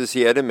sacrifices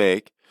he had to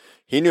make.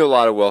 He knew a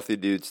lot of wealthy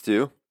dudes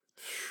too,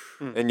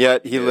 and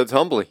yet he lived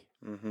humbly.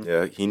 Mm-hmm.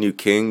 Yeah, he knew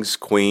kings,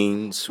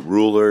 queens,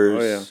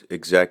 rulers,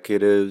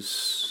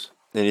 executives.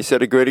 And he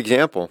set a great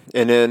example.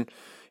 And then,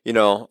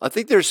 I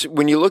think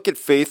when you look at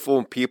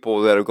faithful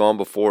people that have gone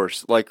before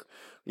us, like,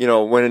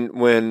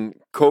 when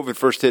COVID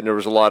first hit and there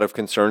was a lot of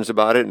concerns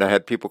about it and I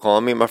had people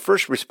calling me, my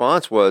first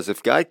response was,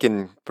 if God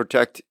can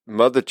protect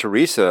Mother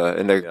Teresa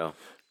in the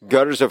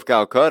gutters of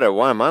Calcutta,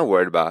 why am I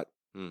worried about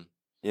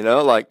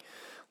it?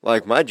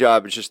 Like my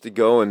job is just to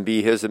go and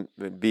be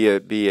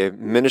a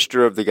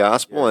minister of the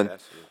gospel, and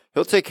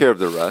He'll take care of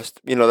the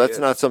rest. That's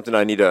not something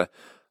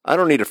I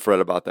don't need to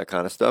fret about that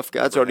kind of stuff.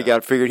 God's already got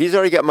it figured. He's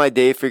already got my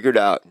day figured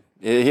out.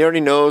 He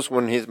already knows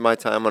when my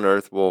time on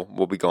earth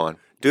will be gone.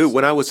 Dude,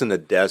 when I was in the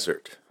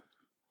desert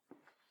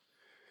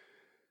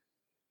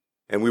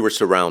and we were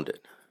surrounded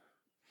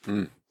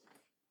and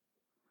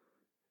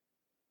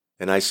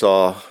I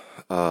saw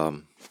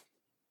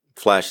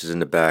flashes in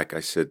the back, I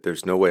said,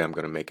 there's no way I'm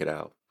going to make it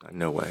out.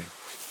 No way.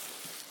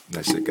 And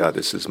I said, God,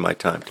 this is my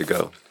time to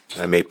go.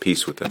 I made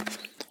peace with Him.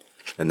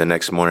 And the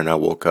next morning I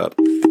woke up.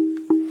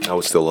 I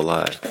was still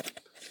alive.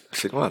 I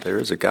said, wow, there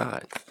is a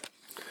God.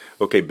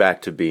 Okay,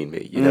 back to being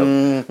me,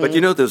 But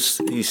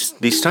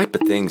these type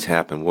of things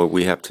happen where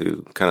we have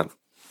to kind of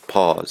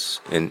pause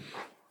and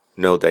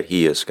know that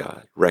He is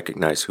God,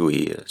 recognize who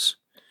He is.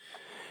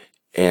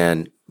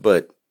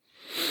 But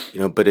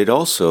it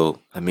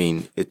also,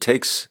 it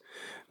takes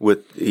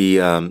with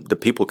the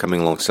people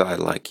coming alongside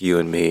like you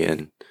and me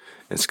and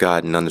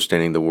Scott, and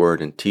understanding the Word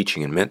and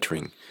teaching and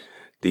mentoring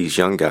these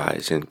young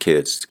guys and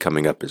kids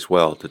coming up as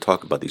well to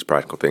talk about these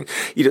practical things.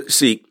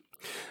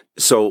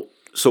 So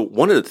So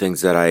one of the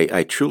things that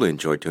I truly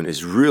enjoy doing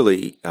is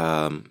really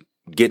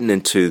getting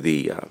into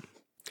the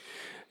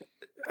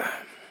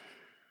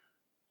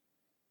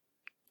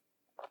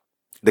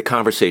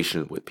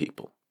conversation with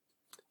people,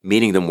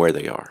 meeting them where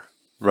they are,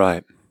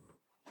 Right.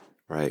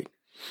 right?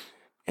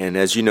 And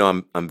as you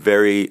know,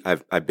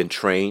 I've been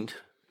trained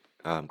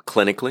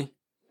clinically,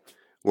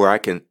 where I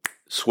can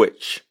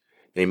switch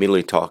and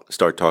immediately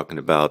start talking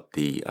about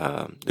the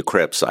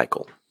Krebs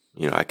cycle.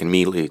 You know, I can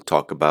immediately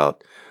talk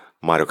about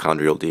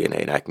mitochondrial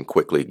DNA, and I can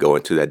quickly go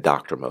into that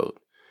doctor mode.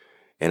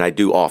 And I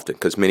do often,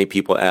 because many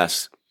people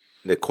ask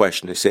the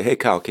question. They say, "Hey,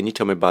 Kyle, can you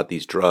tell me about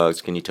these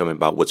drugs? Can you tell me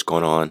about what's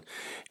going on?"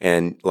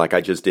 And like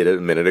I just did it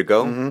a minute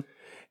ago.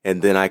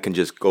 And then I can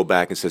just go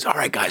back and says, "All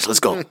right, guys, let's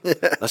go.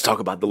 Let's talk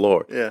about the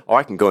Lord." Yeah. Or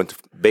I can go into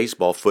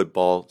baseball,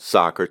 football,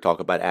 soccer,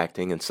 talk about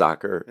acting and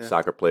soccer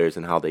players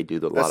and how they do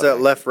That's that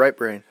left-right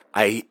brain.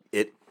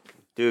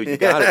 Dude, you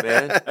got it,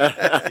 man.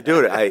 You do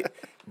it.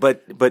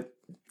 But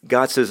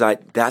God says,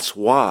 that's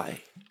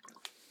why.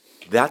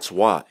 That's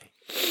why.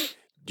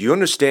 Do you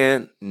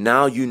understand?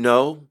 Now you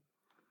know.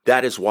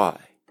 That is why.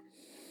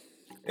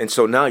 And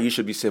so now you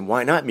should be saying,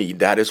 "Why not me?"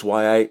 That is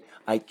why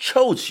I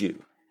chose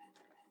you.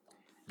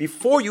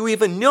 Before you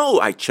even know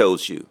I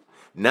chose you,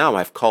 now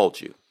I've called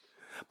you.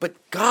 But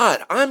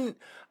God, I'm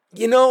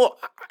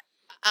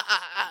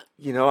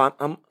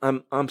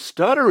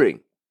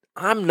stuttering.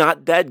 I'm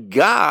not that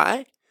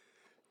guy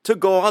to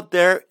go out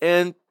there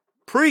and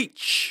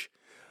preach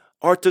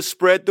or to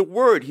spread the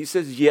word. He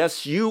says,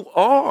 "Yes, you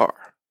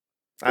are.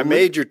 I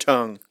made your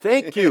tongue."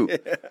 Thank you."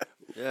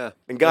 Yeah.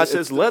 And God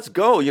says, "Let's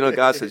go." You know,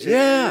 God says,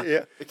 "Yeah."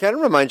 It kind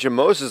of reminds you of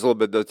Moses a little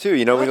bit, though, too.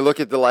 You know, when you look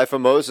at the life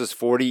of Moses,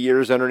 40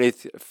 years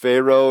underneath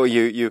Pharaoh,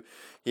 you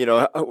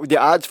know, the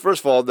odds,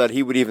 first of all, that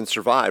he would even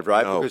survive,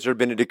 right? No. Because there had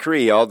been a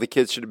decree. All the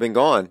kids should have been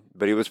gone,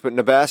 but he was put in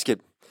a basket.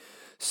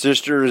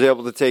 Sister is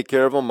able to take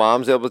care of him.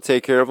 Mom's able to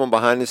take care of him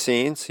behind the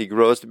scenes. He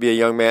grows to be a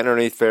young man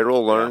underneath Pharaoh,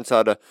 learns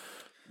how to,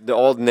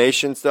 all the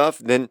nation stuff.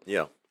 Then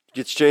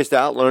gets chased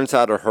out, learns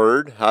how to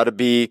herd, how to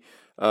be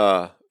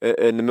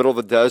in the middle of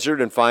the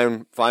desert and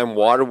find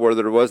water where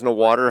there was no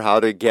water, how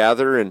to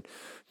gather and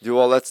do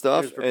all that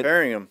stuff. He was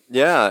preparing him.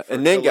 Yeah,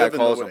 and then God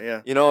calls him.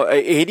 Yeah. You know,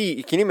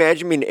 80. Can you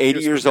imagine being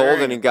 80 years old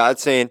preparing and him. God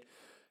saying,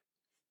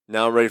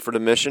 "Now I'm ready for the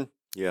mission"?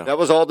 Yeah. That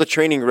was all the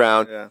training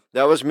ground. Yeah.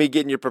 That was me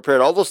getting you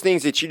prepared. All those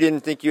things that you didn't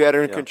think you had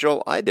in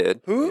control, I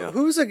did.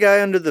 Who's the guy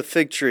under the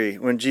fig tree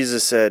when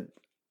Jesus said,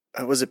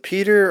 was it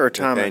Peter or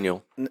Thomas?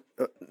 Nathaniel.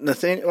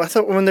 Nathaniel. I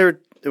thought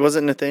it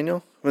wasn't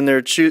Nathaniel when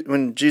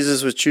when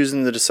Jesus was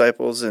choosing the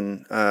disciples,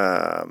 and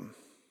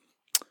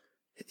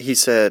he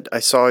said,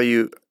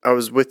 I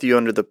was with you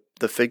under the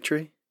fig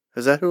tree."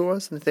 Is that who it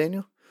was,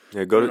 Nathaniel?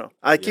 Yeah, go to.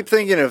 I keep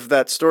thinking of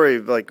that story,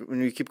 like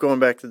when you keep going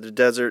back to the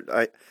desert.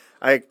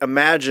 I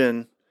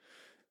imagine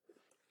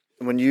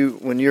when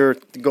you're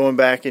going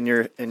back in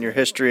your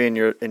history and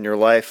in your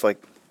life,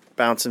 like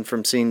bouncing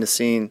from scene to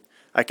scene.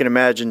 I can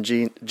imagine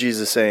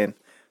Jesus saying,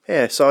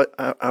 "Hey,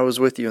 I was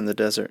with you in the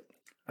desert.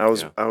 I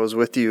was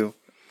with you.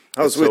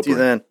 I was with you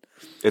then."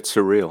 It's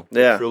surreal.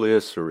 Yeah. It truly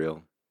is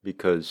surreal,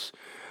 because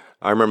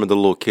I remember the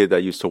little kid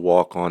that used to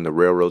walk on the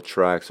railroad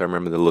tracks. I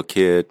remember the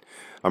kid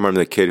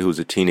who was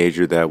a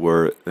teenager that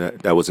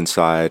was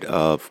inside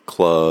of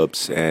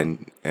clubs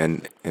and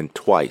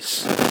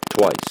twice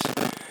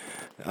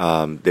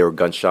there were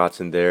gunshots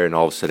in there, and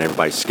all of a sudden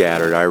everybody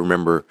scattered. I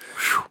remember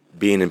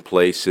being in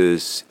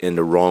places in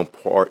the wrong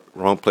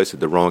place at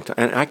the wrong time,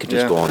 and I could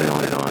just go on and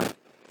on and on.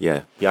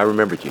 Yeah, I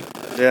remembered you.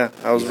 Yeah,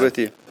 I was with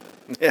you.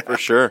 Yeah, For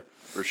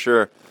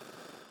sure.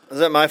 is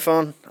that my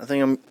phone? I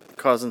think I'm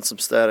causing some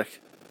static.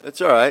 That's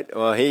all right.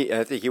 Well,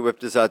 I think he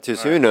whipped us out too,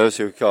 so who knows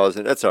who caused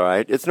it. That's all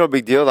right. It's no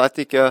big deal. I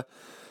think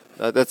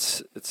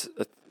it's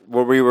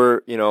where we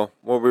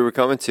were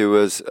coming to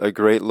was a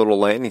great little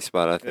landing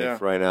spot, I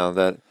think, right now.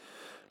 That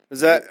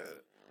Is that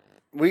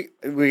we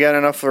got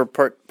enough for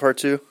part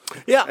two?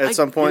 Yeah, at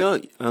some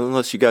point.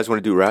 Unless you guys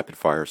want to do rapid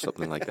fire or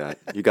something like that.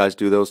 You guys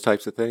do those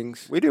types of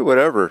things? we do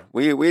whatever.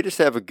 We just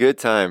have a good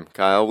time,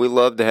 Kyle. We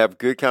love to have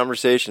good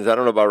conversations. I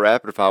don't know about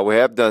rapid fire. We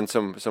have done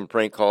some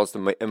prank calls to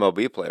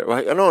MLB players. Well,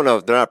 I don't know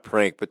if they're not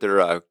prank, but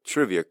they're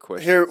trivia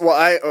questions. Here,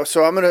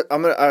 I'm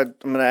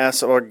gonna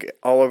ask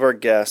all of our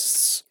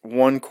guests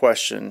one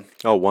question.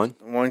 Oh, one?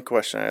 One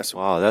question I asked.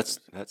 Wow,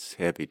 that's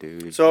heavy,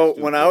 dude. So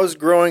when I was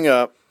growing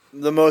up,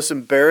 the most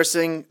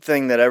embarrassing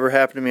thing that ever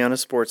happened to me on a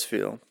sports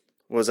field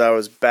was I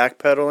was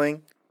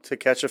backpedaling to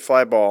catch a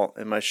fly ball,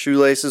 and my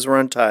shoelaces were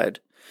untied,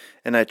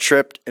 and I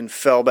tripped and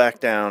fell back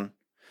down,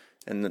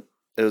 and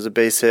it was a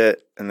base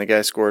hit, and the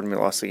guy scored, and we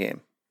lost the game.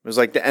 It was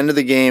like the end of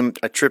the game.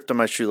 I tripped on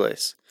my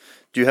shoelace.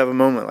 Do you have a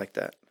moment like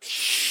that?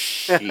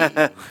 Just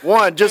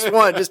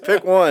one. Just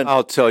pick one.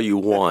 I'll tell you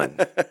one.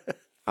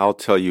 All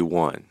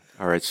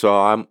right, so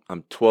I'm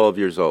 12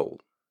 years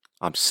old.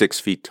 I'm 6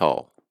 feet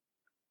tall.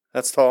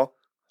 That's tall.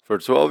 For a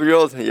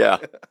 12-year-old, yeah.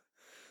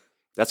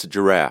 That's a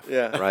giraffe,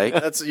 Yeah. right?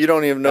 That's you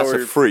don't even know That's where a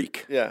you're.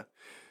 freak. Yeah.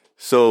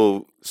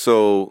 So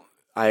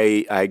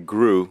I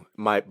grew.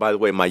 By the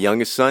way, my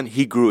youngest son,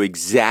 he grew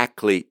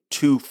exactly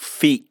 2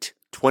 feet,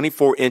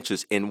 24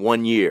 inches in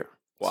 1 year.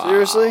 Wow.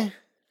 Seriously?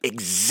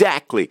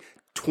 Exactly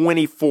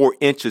 24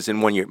 inches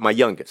in 1 year, my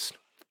youngest.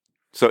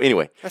 So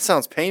anyway, That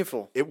sounds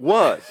painful. it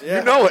was. Yeah.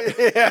 You know it.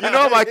 Yeah. You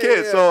know my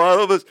kids. Yeah. So all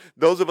of us,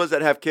 those of us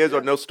that have kids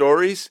or know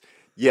stories,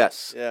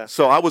 yes. Yeah.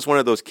 So I was one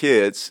of those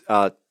kids.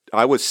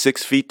 I was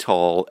 6 feet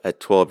tall at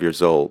 12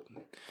 years old.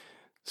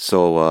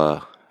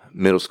 So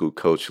middle school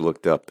coach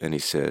looked up and he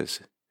says,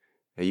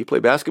 "Hey, you play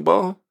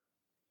basketball?"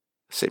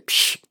 I said,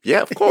 "Psh,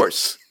 yeah, of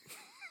course."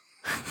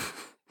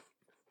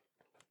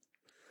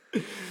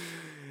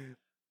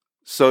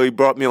 So he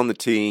brought me on the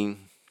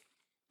team,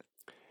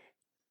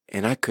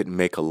 and I couldn't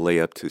make a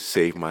layup to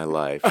save my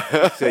life.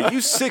 He said,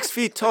 "You 6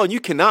 feet tall, and you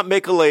cannot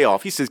make a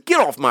layoff." He says, "Get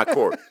off my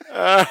court."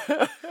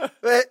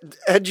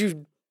 Had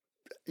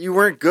you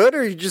weren't good,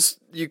 or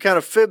you kind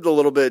of fibbed a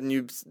little bit and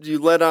you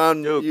let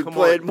on, Dude, you come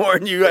played on. more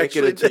than you Make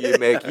actually it until did. you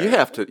make.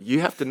 You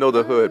have to know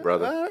the hood,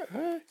 brother.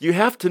 You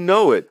have to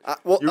know it.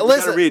 Well, You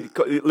listen,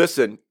 gotta read.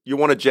 Listen, you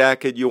want a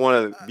jacket, you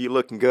want to be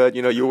looking good.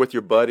 You know, you're with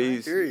your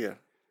buddies. I hear you.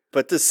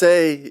 But to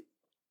say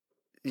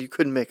you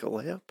couldn't make a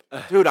layup,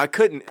 Dude, I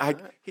couldn't.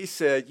 He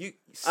said, "You."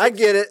 I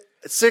get it.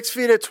 6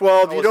 feet at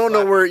 12, I you was don't know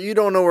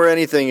slapping. where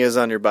anything is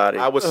on your body.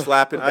 I was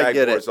slapping I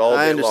get backboards it. all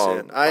day I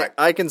understand. long.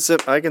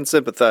 I can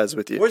sympathize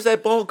with you. Where's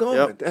that ball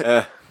going?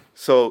 Yep.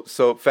 So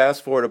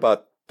fast forward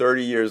about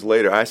 30 years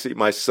later, I see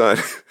my son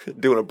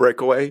doing a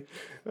breakaway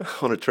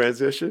on a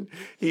transition.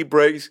 He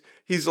breaks.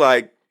 He's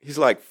like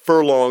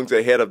furlongs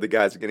ahead of the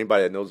guys.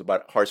 Anybody that knows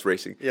about horse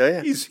racing,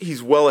 Yeah.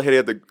 He's well ahead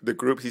of the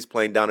group. He's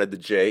playing down at the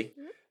J,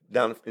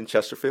 down in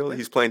Chesterfield.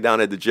 He's playing down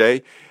at the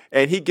J,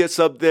 and he gets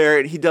up there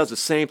and he does the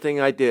same thing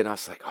I did. And I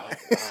was like, oh,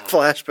 wow.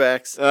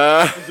 Flashbacks.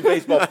 He's a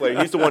baseball player.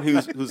 He's the one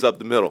who's up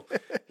the middle.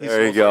 He's There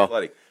the you most go.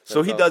 athletic.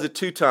 So he does it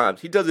 2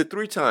 times. He does it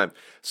 3 times.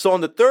 So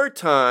on the 3rd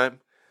time,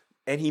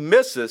 and he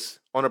misses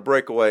on a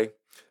breakaway.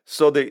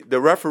 So the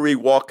referee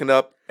walking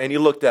up, and he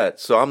looked at it.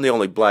 So I'm the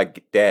only black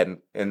dad,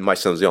 and my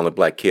son's the only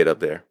black kid up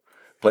there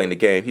playing the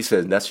game. He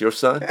says, "That's your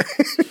son?"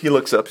 He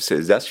looks up and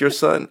says, "That's your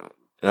son?"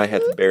 And I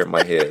had to bury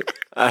my head.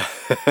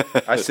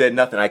 I said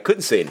nothing. I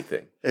couldn't say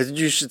anything.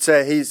 You should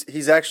say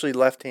he's actually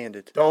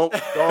left-handed. Don't.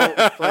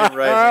 Playing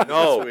right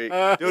No, this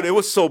week. dude, it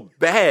was so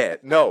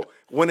bad. No,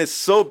 when it's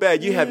so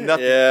bad, you have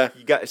nothing. Yeah.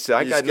 You got. So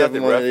I You got just give nothing,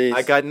 him one of ref. these.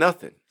 I got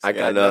nothing. I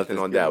got nothing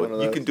on that one of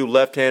one. You those. can do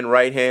left hand,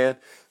 right hand.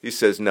 He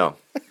says no.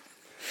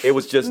 It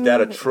was just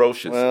that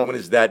atrocious. Well. When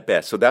it's that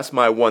bad. So that's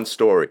my one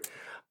story.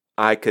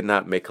 I could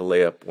not make a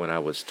layup when I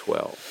was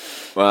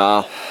 12,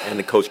 Wow. and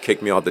the coach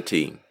kicked me off the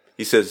team.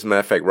 He says, as a matter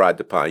of fact, ride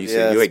the pine. He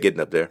said, Yes. "You ain't getting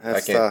up there.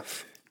 That's I can't."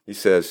 tough. He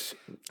says,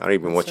 I don't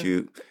even want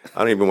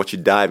you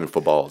diving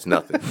for balls.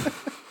 Nothing.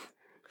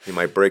 You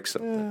might break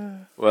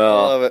something. I Well,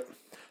 love it.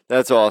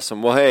 that's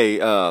awesome. Well, hey,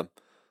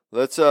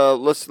 let's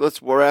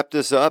wrap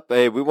this up.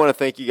 Hey, we want to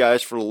thank you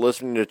guys for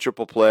listening to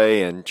Triple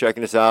Play and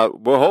checking us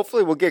out. Well,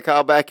 hopefully we'll get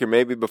Kyle back here.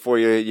 Maybe before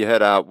you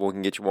head out, we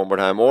can get you one more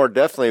time. Or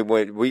definitely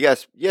when you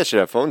guys should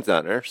have phones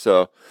down there.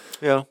 So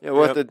Yeah.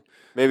 we'll have to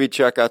maybe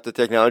check out the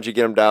technology,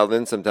 get them dialed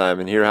in sometime,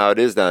 and hear how it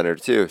is down there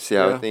too. See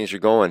how Yeah. things are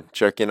going.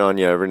 Check in on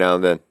you every now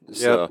and then.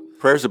 So.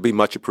 Prayers would be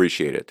much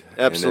appreciated.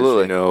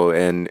 Absolutely.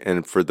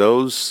 And for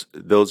those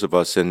of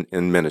us in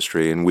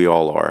ministry, and we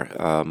all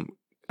are,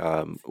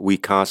 we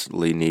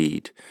constantly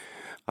need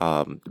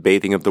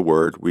bathing of the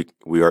Word.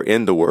 We are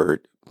in the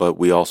Word, but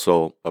we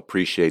also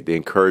appreciate the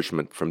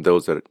encouragement from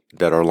those that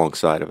are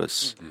alongside of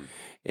us,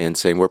 and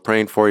saying, "We're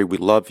praying for you. We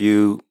love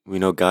you. We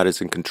know God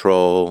is in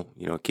control.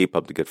 Keep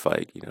up the good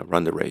fight.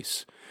 Run the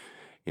race."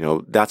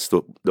 That's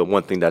the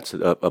one thing that's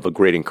of a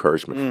great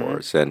encouragement for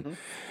us,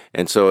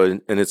 and so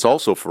it's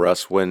also for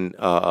us when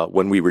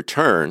we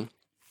return.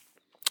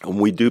 And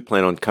we do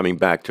plan on coming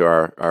back to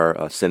our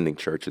ascending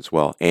church as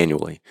well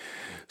annually.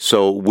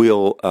 So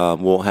we'll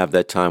have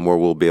that time where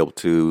we'll be able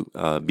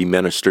to be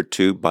ministered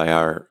to by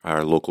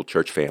our local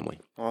church family.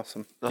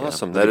 Awesome.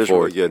 Awesome. looking That is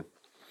forward. really good.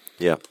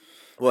 Yeah.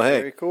 Well, hey,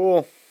 Very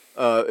cool.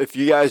 if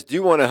you guys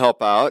do want to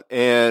help out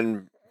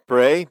and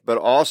pray, but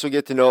also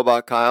get to know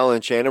about Kyle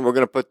and Shannon, we're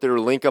going to put their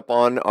link up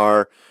on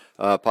our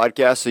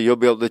podcast, so you'll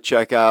be able to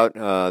check out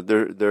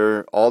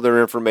their all their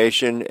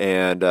information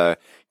and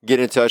get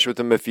in touch with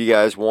them if you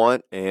guys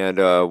want, and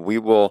we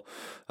will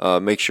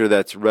make sure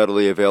that's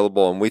readily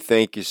available. And we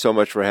thank you so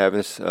much for having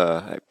us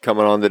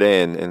coming on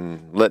today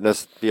and letting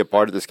us be a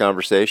part of this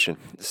conversation.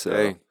 So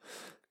Hey.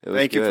 it was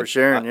Thank you good. for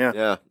sharing. Yeah.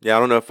 Yeah. Yeah, I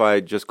don't know if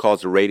I just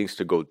caused the ratings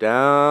to go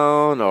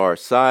down or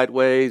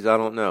sideways. I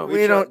don't know.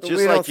 We don't- just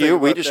we don't like you,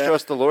 think we about just that.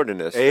 trust the Lord in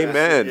this.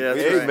 Amen. Yeah,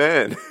 that's right.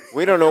 Amen.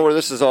 We don't know where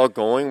this is all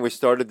going. We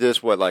started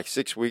this, like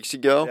 6 weeks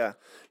ago? Yeah.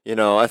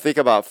 I think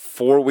about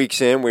 4 weeks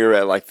in, we were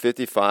at like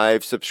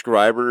 55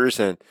 subscribers.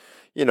 And,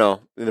 in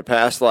the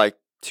past like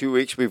 2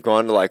 weeks, we've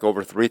gone to like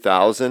over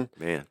 3,000.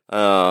 Man.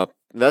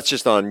 That's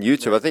just on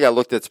YouTube. I think I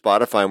looked at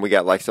Spotify and we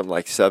got like something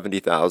like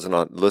 70,000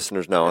 on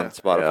listeners now on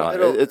Spotify.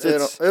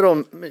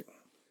 It'll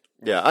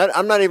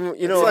I'm not even,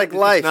 it's like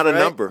life. It's not a right?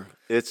 number.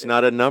 It's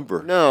not a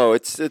number. No,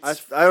 it's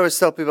I always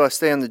tell people I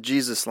stay on the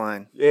Jesus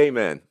line.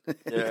 Amen.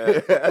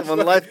 yeah. When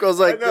life goes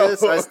like I know.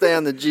 this, I stay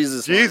on the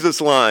Jesus line.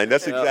 Jesus line.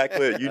 That's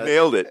exactly it. You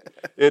nailed it.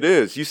 It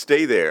is. You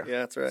stay there. Yeah,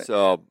 that's right.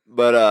 So,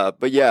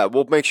 but yeah,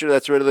 we'll make sure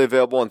that's readily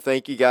available. And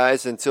thank you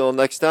guys. Until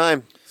next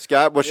time,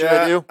 Scott, what should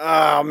I do?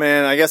 Oh,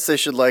 man. I guess they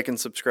should like and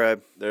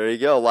subscribe. There you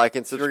go. Like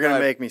and subscribe. You're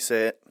going to make me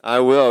say it. I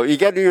will. You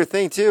got to do your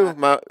thing too.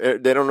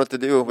 They don't know what to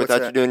do What's without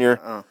that? you doing your.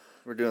 Oh,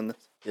 we're doing this.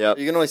 Yep.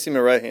 You can only see my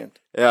right hand.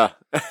 Yeah.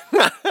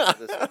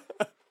 This one.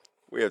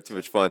 We have too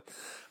much fun.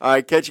 All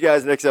right. Catch you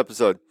guys next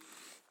episode.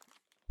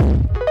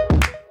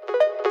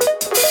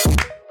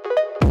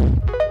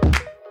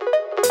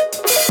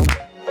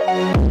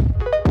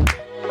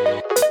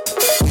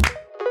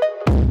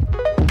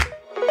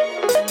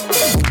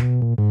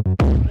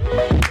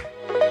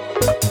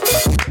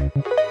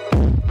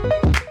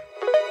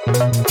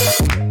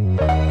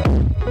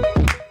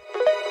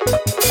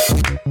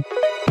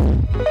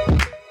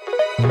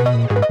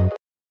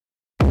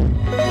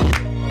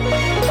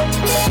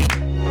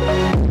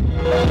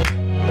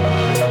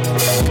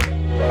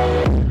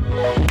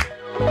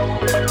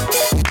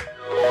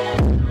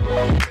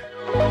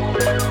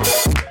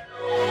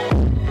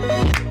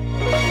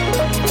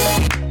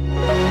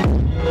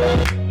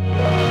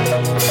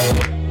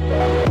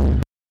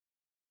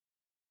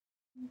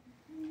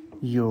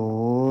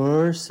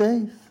 You're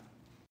safe.